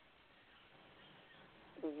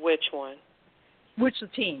 Which one? With the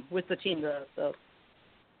team, the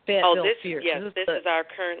Fayetteville Fierce. Yes, this is our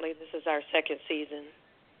second season.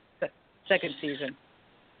 Second season.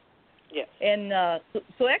 Yes. And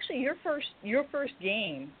so actually your first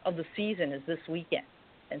game of the season is this weekend,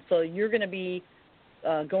 and so you're going to be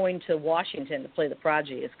going to Washington to play the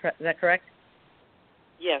Prodigy. Is that correct?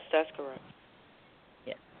 Yes, that's correct.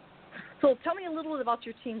 Yeah. So tell me a little bit about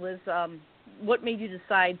your team, Liz. What made you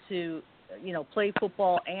decide to, play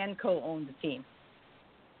football and co-own the team?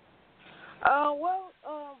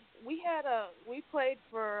 We played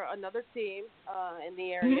for another team in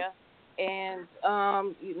the area, and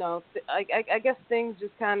I guess things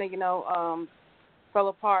just kind of fell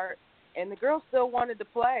apart, and the girls still wanted to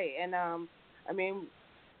play, and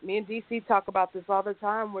me and DC talk about this all the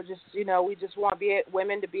time. We're just we just want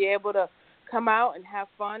women to be able to come out and have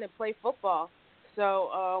fun and play football.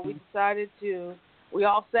 So we decided we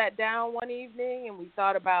all sat down one evening and we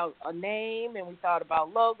thought about a name and we thought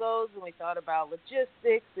about logos and we thought about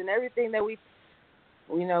logistics and everything that we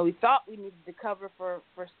thought we needed to cover for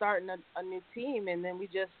starting a new team, and then we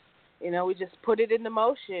just put it into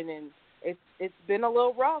motion, and it's been a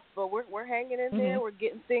little rough, but we're hanging in there. We're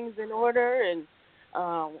getting things in order and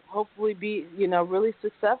hopefully be really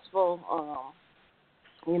successful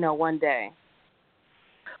one day.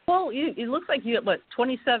 Well, it looks like you have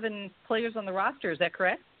 27 players on the roster. Is that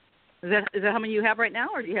correct? Is that how many you have right now,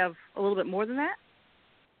 or do you have a little bit more than that?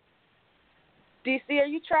 DC, are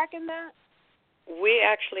you tracking that? We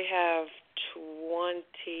actually have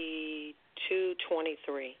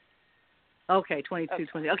 23. Okay, 22,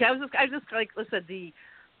 20. Okay, I was just like I said, the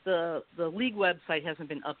league website hasn't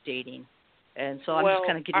been updating, and so I'm just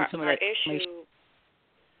kind of getting some of that information.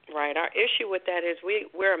 Right. Our issue with that is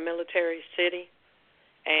we're a military city,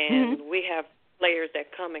 and we have players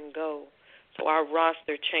that come and go, so our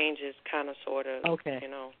roster changes kind of, sort of. Okay.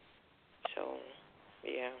 So,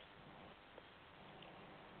 yeah.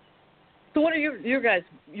 So what are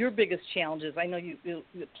your biggest challenges? I know you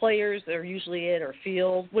players are usually it, or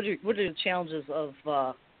field. What are the challenges of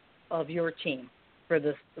your team for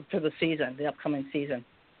the season, the upcoming season?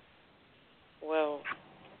 Well,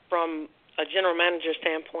 from a general manager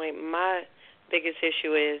standpoint, my biggest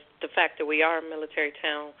issue is the fact that we are a military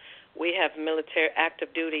town. We have military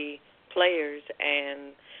active duty players,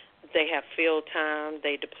 and they have field time.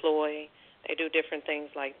 They deploy. They do different things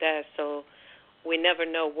like that. So we never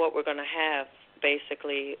know what we're going to have,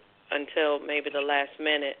 basically, until maybe the last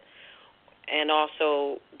minute. And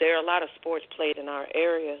also, there are a lot of sports played in our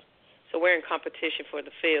area, so we're in competition for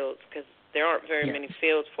the fields because there aren't very many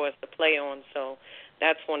fields for us to play on. So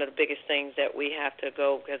that's one of the biggest things that we have to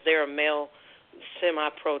go, because there are male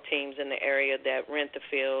semi-pro teams in the area that rent the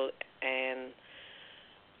field, and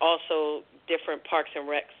also different Parks and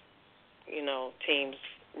Recs, teams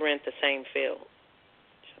rent the same field.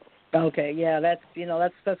 Okay, yeah, that's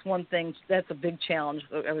one thing. That's a big challenge.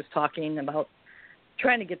 I was talking about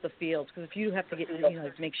trying to get the fields, because if you have to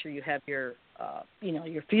make sure you have your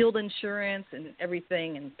your field insurance and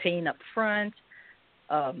everything, and paying up front.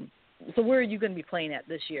 So where are you going to be playing at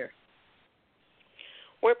this year?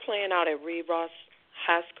 We're playing out at Reed Ross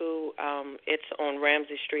High School. It's on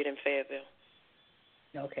Ramsey Street in Fayetteville.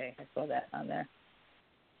 Okay, I saw that on there.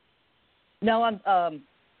 Now,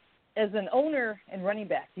 as an owner and running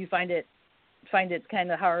back, do you find it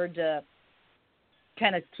kind of hard to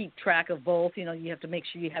kind of keep track of both? You have to make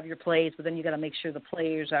sure you have your plays, but then you got to make sure the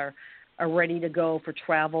players are ready to go for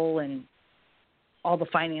travel and all the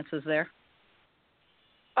finances there.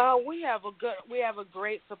 We have a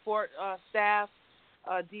great support staff.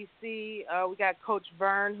 DC, we got Coach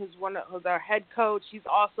Vern, who's our head coach. He's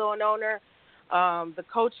also an owner. The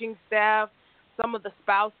coaching staff, some of the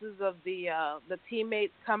spouses of the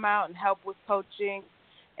teammates come out and help with coaching,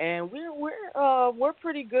 and we're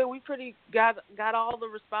pretty good. We got all the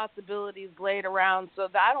responsibilities laid around, so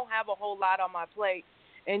that I don't have a whole lot on my plate.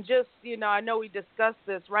 And just I know we discussed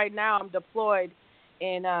this. Right now, I'm deployed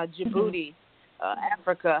in Djibouti,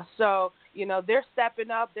 Africa. So they're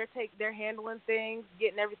stepping up. They're handling things,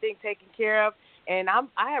 getting everything taken care of, and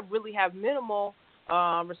I really have minimal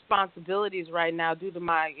responsibilities right now due to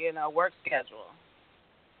my work schedule.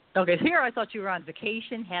 Okay, so here I thought you were on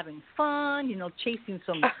vacation, having fun, chasing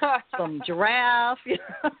some giraffe.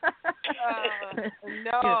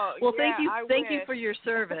 No. Well, thank you for your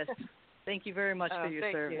service. Thank you very much for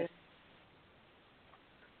your service.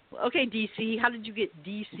 Okay, DC. How did you get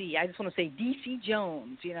DC? I just want to say DC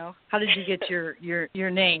Jones. How did you get your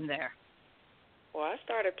name there? Well, I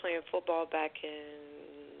started playing football back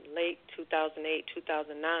in late 2008,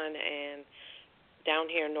 2009, and down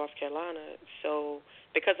here in North Carolina. So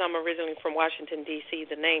because I'm originally from Washington, D.C.,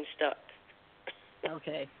 the name stuck.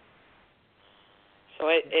 Okay. So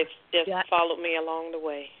it's just followed me along the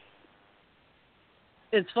way.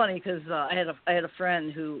 It's funny because I had a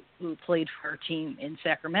friend who played for our team in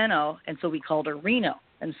Sacramento, and so we called her Reno.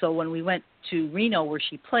 And so when we went to Reno where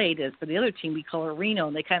she played, for the other team, we call her Reno,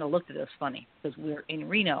 and they kind of looked at us funny because we're in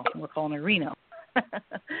Reno and we're calling her Reno.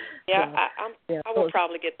 Yeah, I will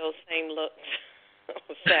probably get those same looks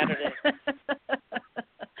on Saturday.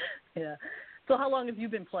 Yeah. So how long have you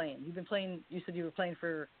been playing? You've been playing. You said you were playing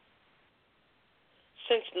for.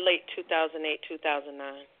 Since late 2008,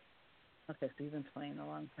 2009. Okay, so you've been playing a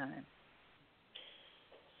long time.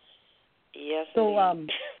 Yes. So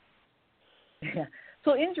yeah.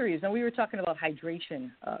 So injuries. Now we were talking about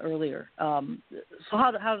hydration earlier. So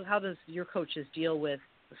how does your coaches deal with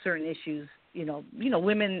certain issues?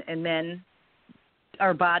 Women and men,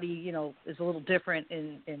 our body, is a little different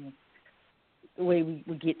in the way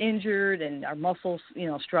we get injured and our muscles,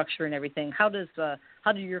 structure and everything. How do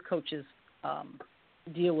your coaches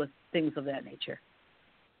deal with things of that nature?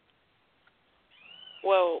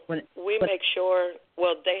 Well, we make sure,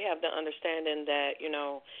 they have the understanding that,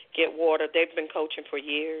 get water. They've been coaching for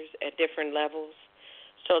years at different levels,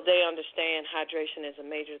 so they understand hydration is a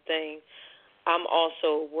major thing. I'm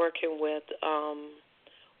also working with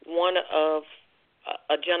one of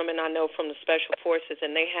a gentleman I know from the Special Forces,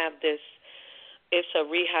 and they have this, it's a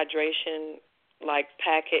rehydration,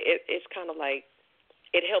 packet. It's kind of like,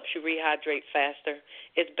 it helps you rehydrate faster.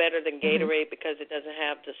 It's better than Gatorade because it doesn't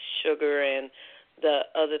have the sugar and the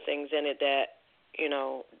other things in it that,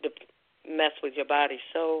 mess with your body.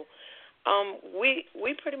 So we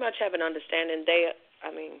pretty much have an understanding.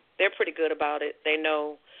 They're pretty good about it. They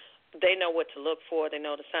know what to look for. They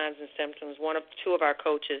know the signs and symptoms. Two of our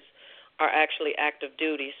coaches are actually active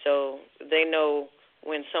duty, so they know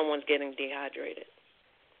when someone's getting dehydrated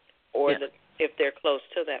or if they're close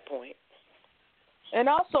to that point. And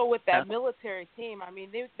also with that military team,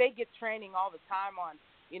 they get training all the time on,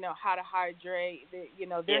 how to hydrate. This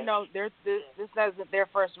isn't their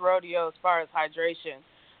first rodeo as far as hydration.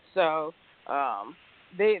 So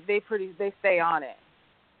they stay on it.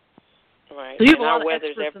 Right. So you have and a lot our of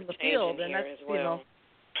weather's experts ever in the field, changing and here that's as well.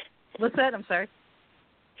 What's that? I'm sorry.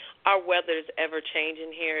 Our weather's ever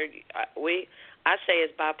changing here. I say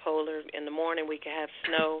it's bipolar. In the morning we can have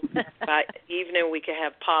snow. By evening we can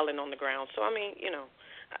have pollen on the ground. So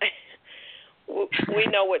we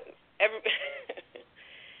know what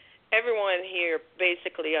everyone here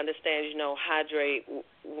basically understands. Hydrate.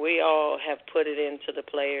 We all have put it into the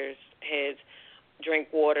players' heads. Drink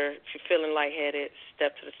water. If you're feeling lightheaded,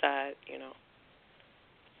 step to the side.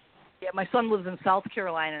 Yeah, my son lives in South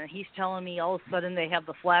Carolina, and he's telling me all of a sudden they have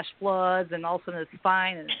the flash floods, and all of a sudden it's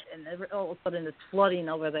fine, and all of a sudden it's flooding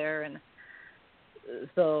over there. And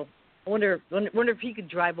so I wonder if he could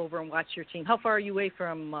drive over and watch your team. How far are you away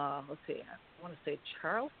from, let's see, I want to say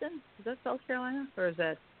Charleston? Is that South Carolina, or is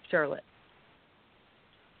that Charlotte?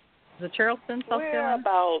 Is it Charleston, South Carolina?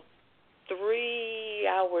 We're about 3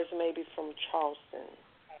 hours maybe from Charleston.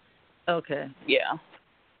 Okay. Yeah.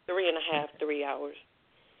 3.5, 3 hours.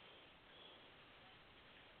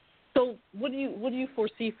 So what do you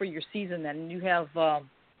foresee for your season then? You have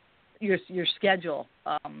your schedule,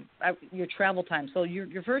 your travel time. So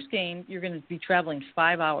your first game, you're going to be traveling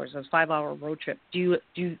 5 hours, a 5-hour road trip. Do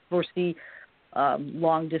you foresee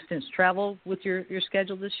long distance travel with your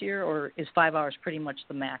schedule this year, or is 5 hours pretty much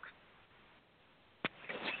the max?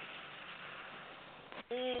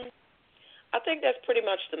 I think that's pretty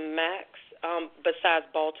much the max. Besides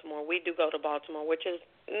Baltimore, we do go to Baltimore, which is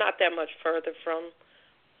not that much further from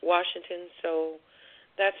Washington, so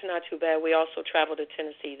that's not too bad. We also travel to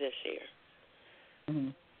Tennessee this year. Mm-hmm.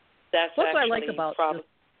 That's what actually I like about probably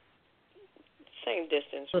same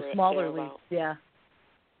distance. The smaller league, yeah.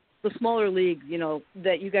 The smaller league,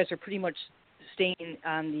 that you guys are pretty much staying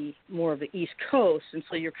on the more of the East Coast, and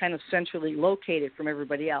so you're kind of centrally located from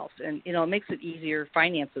everybody else, and it makes it easier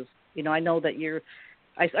finances. I know that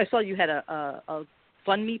I saw you had a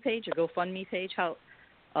GoFundMe page. How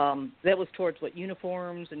that was towards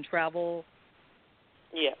uniforms and travel.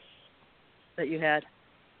 Yes. That you had.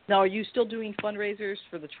 Now, are you still doing fundraisers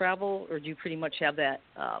for the travel, or do you pretty much have that?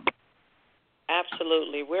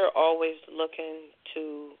 Absolutely. We're always looking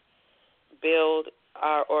to build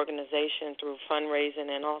our organization through fundraising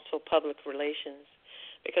and also public relations,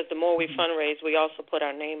 because the more we fundraise, we also put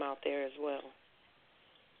our name out there as well.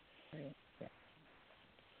 Yeah.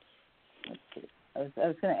 Let's see. I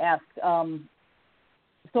was going to ask.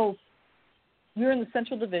 So you're in the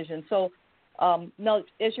Central Division. So now,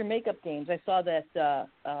 as your makeup games, I saw that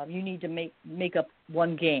you need to make up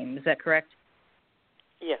one game. Is that correct?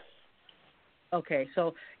 Yes. Okay.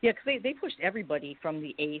 So yeah, because they pushed everybody from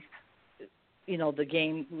the 8th. You know, the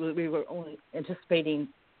game we were only anticipating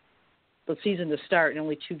the season to start, and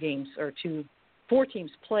only 4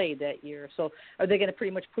 teams played that year. So are they going to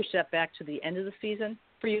pretty much push that back to the end of the season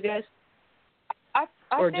for you guys? I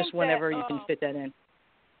or think just whenever that, you can fit that in?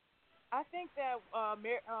 I think that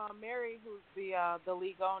Mary, who's the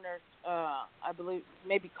league owner, I believe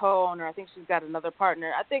maybe co-owner, I think she's got another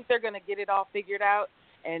partner. I think they're going to get it all figured out,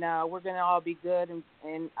 and we're going to all be good.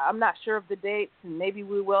 And I'm not sure of the dates, and maybe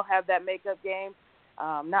we will have that makeup game.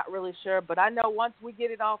 Not really sure, but I know once we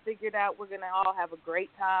get it all figured out, we're going to all have a great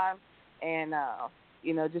time, and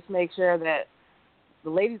just make sure that the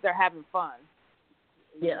ladies are having fun.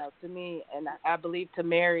 You know, to me, and I believe to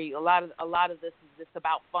Mary, a lot of this is just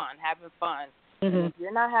about fun, having fun. Mm-hmm. And if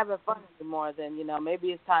you're not having fun anymore, then maybe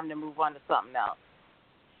it's time to move on to something else.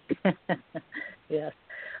 Yes.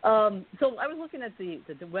 So I was looking at the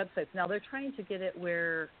websites. Now they're trying to get it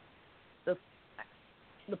where the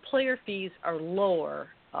player fees are lower.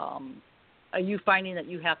 Are you finding that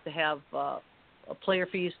you have to have player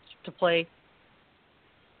fees to play?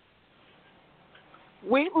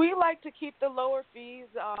 We like to keep the lower fees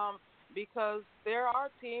because there are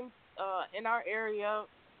teams in our area,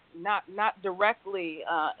 not directly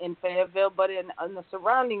in Fayetteville, but in the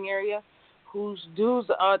surrounding area, whose dues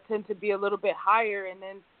tend to be a little bit higher, and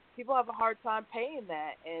then people have a hard time paying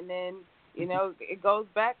that. And then it goes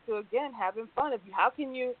back to again having fun. How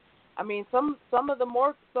can you? I mean, some of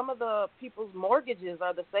the people's mortgages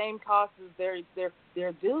are the same cost as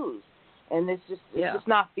their dues. And it's just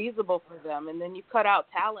not feasible for them. And then you cut out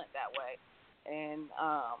talent that way. And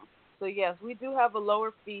so yes, we do have a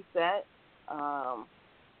lower fee set.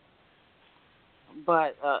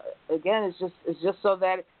 But again, it's just so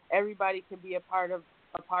that everybody can be a part of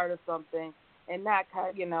something, and not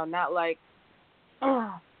not like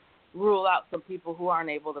rule out some people who aren't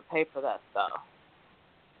able to pay for that stuff.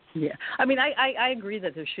 Yeah, I mean, I agree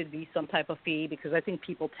that there should be some type of fee because I think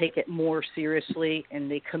people take it more seriously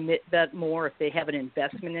and they commit that more if they have an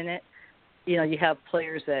investment in it. You have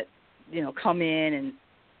players that, come in and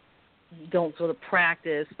don't go to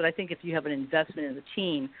practice, but I think if you have an investment in the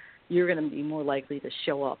team, you're going to be more likely to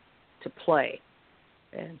show up to play.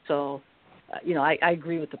 And so, I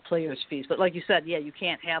agree with the players' fees. But like you said, yeah, you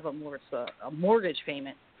can't have them where it's a mortgage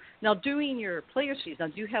payment. Now, doing your players' fees,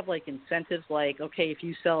 do you have, incentives like, okay, if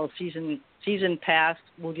you sell a season pass,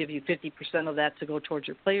 we'll give you 50% of that to go towards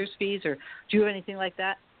your players' fees, or do you have anything like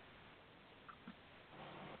that?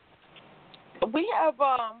 We have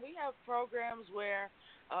programs where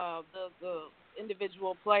the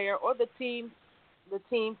individual player or the team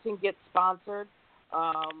can get sponsored.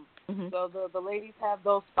 So the ladies have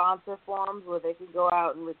those sponsor forms where they can go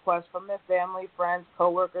out and request from their family, friends,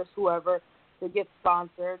 coworkers, whoever, to get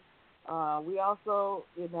sponsored. We also,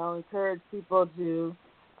 encourage people to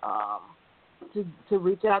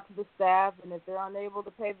reach out to the staff, and if they're unable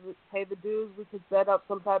to pay the dues, we could set up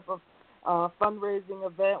some type of fundraising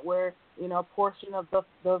event where a portion of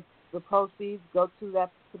the proceeds go to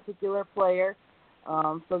that particular player.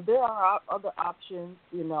 So there are other options,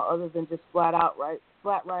 other than just flat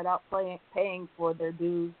right out paying for their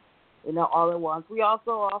dues, all at once. We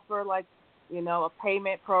also offer a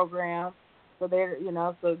payment program. So they're,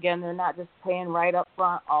 so again, they're not just paying right up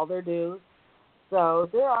front all their dues. So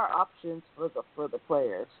there are options for the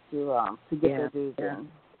players to get their dues in.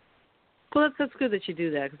 Well, that's good that you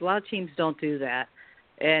do that because a lot of teams don't do that,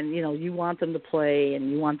 and you want them to play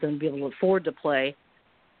and you want them to be able to afford to play,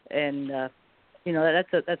 and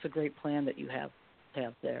that's a great plan that you have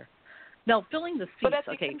there. Now, filling the seats.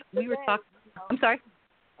 Okay, we were talking. I'm sorry.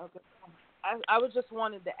 Okay, I was just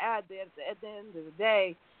wanted to add that at the end of the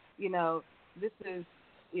day, this is,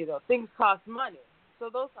 things cost money. So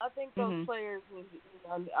I think those players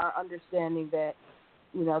are understanding that,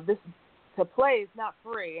 this to play is not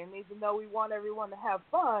free. And even though we want everyone to have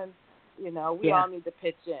fun, we all need to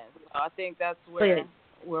pitch in. So I think that's where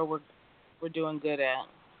we're doing good at.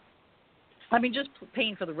 I mean, just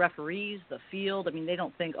paying for the referees, the field. I mean, they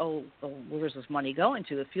don't think, where's this money going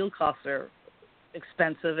to? The field costs are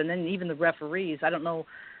expensive, and then even the referees. I don't know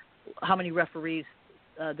how many referees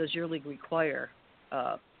does your league require?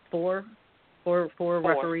 Four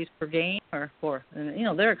referees per game, or 4?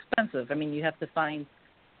 And they're expensive. I mean, you have to find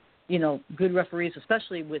good referees,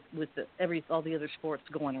 especially with all the other sports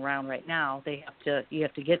going around right now. You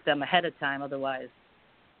have to get them ahead of time, otherwise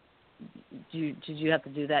did you have to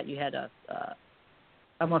do that? You had to,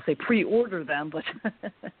 I want to say pre-order them, but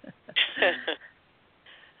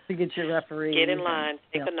to get your referee. Get in line,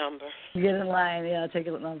 take a number. Get in line, take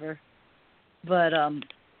a number. But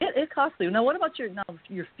it costly. Now, what about your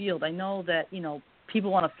field? I know that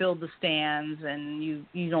people want to fill the stands, and you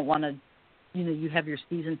don't want to. You have your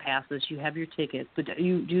season passes, you have your tickets, but do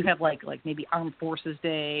you have like maybe Armed Forces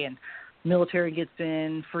Day and military gets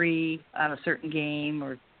in free on a certain game,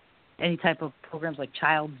 or any type of programs like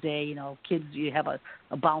Child's Day? Kids, you have a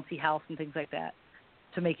bouncy house and things like that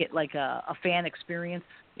to make it like a fan experience,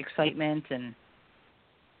 excitement and.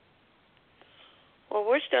 Well,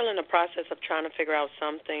 we're still in the process of trying to figure out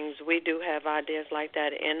some things. We do have ideas like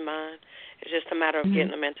that in mind. It's just a matter of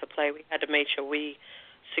getting them into play. We had to make sure we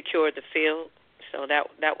secured the field, so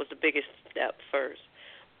that was the biggest step first.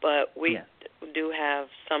 But we do have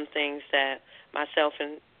some things that myself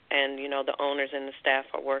and the owners and the staff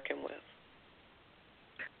are working with.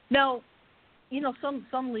 Now,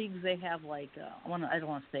 some leagues, they have like I don't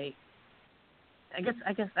want to say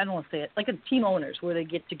it, like a team owners where they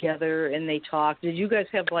get together and they talk. Did you guys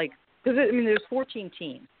have because there's 14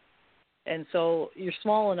 teams, and so you're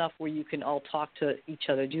small enough where you can all talk to each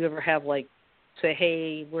other. Do you ever have say,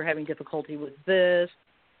 hey, we're having difficulty with this,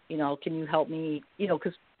 can you help me,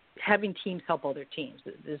 because having teams help other teams.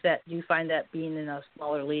 Do you find that being in a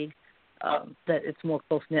smaller league, that it's more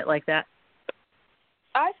close-knit like that?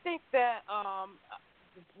 I think that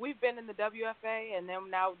we've been in the WFA, and then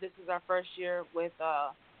now this is our first year with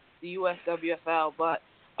the USWFL, but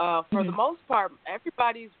for the most part,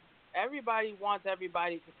 everybody wants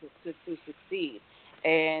everybody to succeed.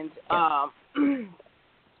 And,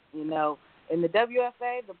 in the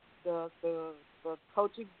WFA, the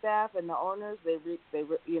coaching staff and the owners, they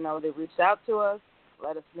reached out to us,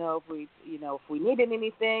 let us know if we needed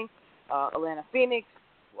anything. Atlanta Phoenix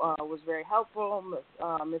was very helpful.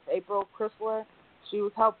 Miss April Chrysler, she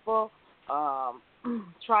was helpful.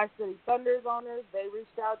 Tri-City Thunder's owners, they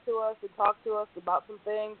reached out to us and talked to us about some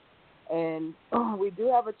things. And we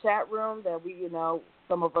do have a chat room that we,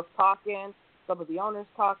 some of us talk in, some of the owners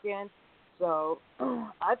talk in. So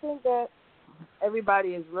I think that everybody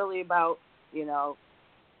is really about,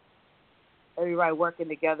 everybody working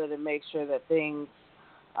together to make sure that things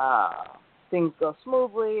go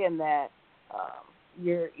smoothly and that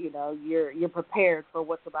you're prepared for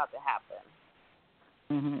what's about to happen.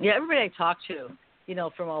 Mm-hmm. Yeah, everybody I talk to,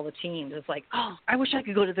 from all the teams, it's like, oh, I wish I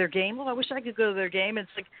could go to their game. Oh, I wish I could go to their game. It's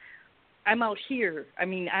like, I'm out here. I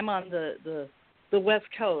mean, I'm on the West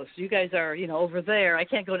Coast. You guys are, over there. I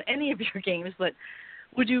can't go to any of your games, but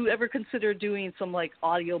would you ever consider doing some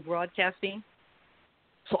audio broadcasting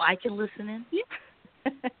so I can listen in?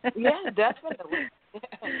 Yeah, definitely.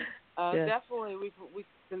 Definitely, we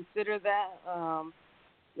consider that.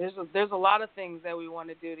 There's a lot of things that we want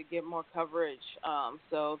to do to get more coverage.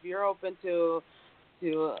 So if you're open to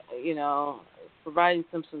providing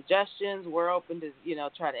some suggestions, we're open to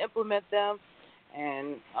try to implement them,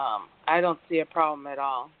 and I don't see a problem at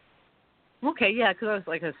all. Okay, yeah, because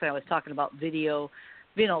I was talking about video,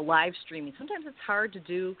 live streaming. Sometimes it's hard to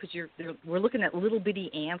do because we're looking at little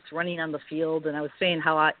bitty ants running on the field, and I was saying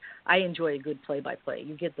how I enjoy a good play-by-play.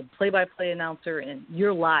 You get the play-by-play announcer, and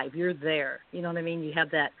you're live, you're there. You know what I mean? You have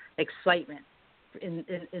that excitement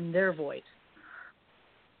in their voice.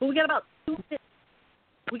 But we got about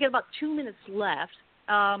 2 minutes left.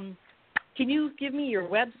 Can you give me your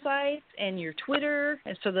website and your Twitter,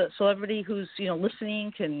 and so everybody who's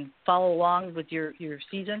listening can follow along with your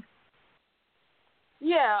season?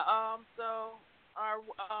 Yeah. So our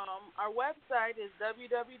website is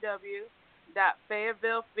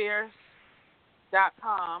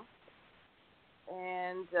www.fayettevillefierce.com,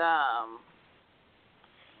 and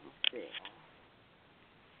let's see.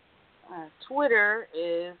 Twitter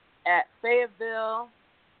is at Fayetteville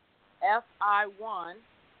FI1.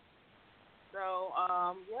 So,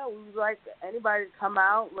 we would like anybody to come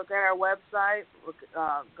out, look at our website,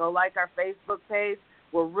 go like our Facebook page.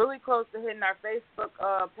 We're really close to hitting our Facebook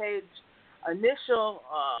page initial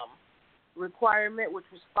requirement,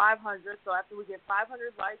 which was 500. So after we get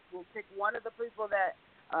 500 likes, we'll pick one of the people that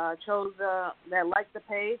that liked the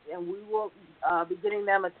page, and we will be getting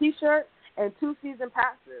them a T-shirt and 2 season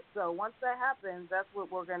passes. So once that happens, that's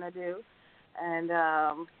what we're going to do. And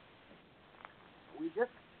we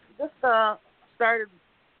just started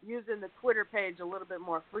using the Twitter page a little bit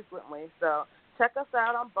more frequently. So check us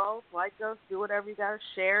out on both. Like us, do whatever you got to,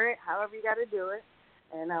 share it, however you got to do it.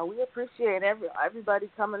 And we appreciate everybody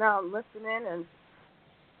coming out and listening and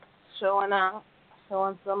showing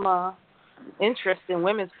some interest in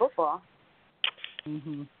women's football.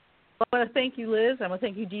 Mm-hmm. Well, I want to thank you, Liz. I want to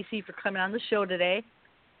thank you, DC, for coming on the show today.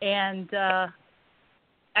 And good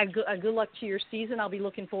luck to your season. I'll be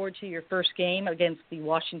looking forward to your first game against the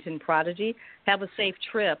Washington Prodigy. Have a safe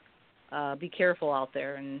trip. Be careful out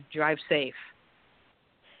there and drive safe.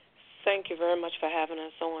 Thank you very much for having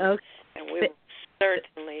us on. Okay. And we will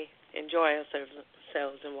certainly enjoy ourselves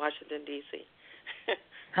in Washington, D.C.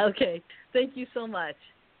 Okay. Thank you so much.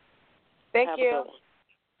 Thank Have you. a good one.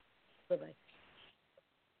 Bye-bye.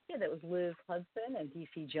 Yeah, that was Liz Hudson and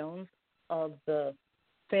DC Jones of the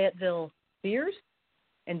Fayetteville Fierce.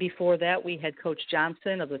 And before that, we had Coach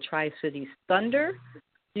Johnson of the Tri-Cities Thunder.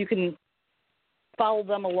 You can follow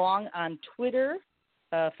them along on Twitter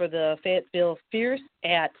for the Fayetteville Fierce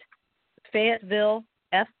at Fayetteville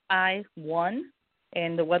FI1.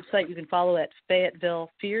 And the website you can follow at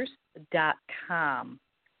FayettevilleFierce.com.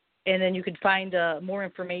 And then you can find more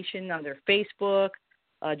information on their Facebook.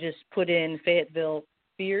 Just put in Fayetteville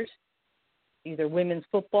Fierce, either women's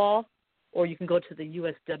football, or you can go to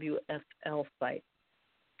the USWFL site.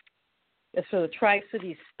 As for the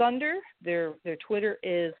Tri-Cities Thunder, their Twitter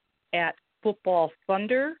is at Football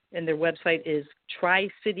Thunder, and their website is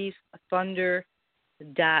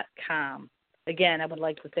TriCitiesThunder.com. Again, I would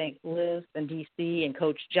like to thank Liz and DC and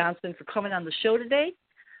Coach Johnson for coming on the show today.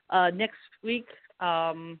 Next week,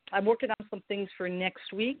 I'm working on some things for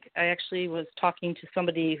next week. I actually was talking to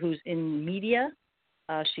somebody who's in media.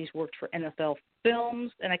 She's worked for NFL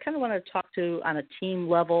Films, and I kind of want to talk to, on a team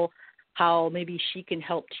level, how maybe she can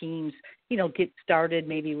help teams, get started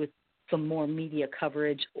maybe with some more media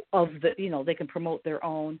coverage of they can promote their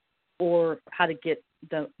own, or how to get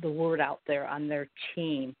the word out there on their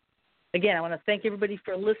team. Again, I want to thank everybody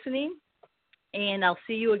for listening, and I'll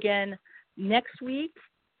see you again next week,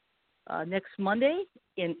 next Monday,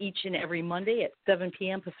 in each and every Monday at 7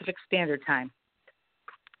 p.m. Pacific Standard Time.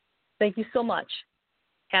 Thank you so much.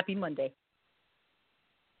 Happy Monday.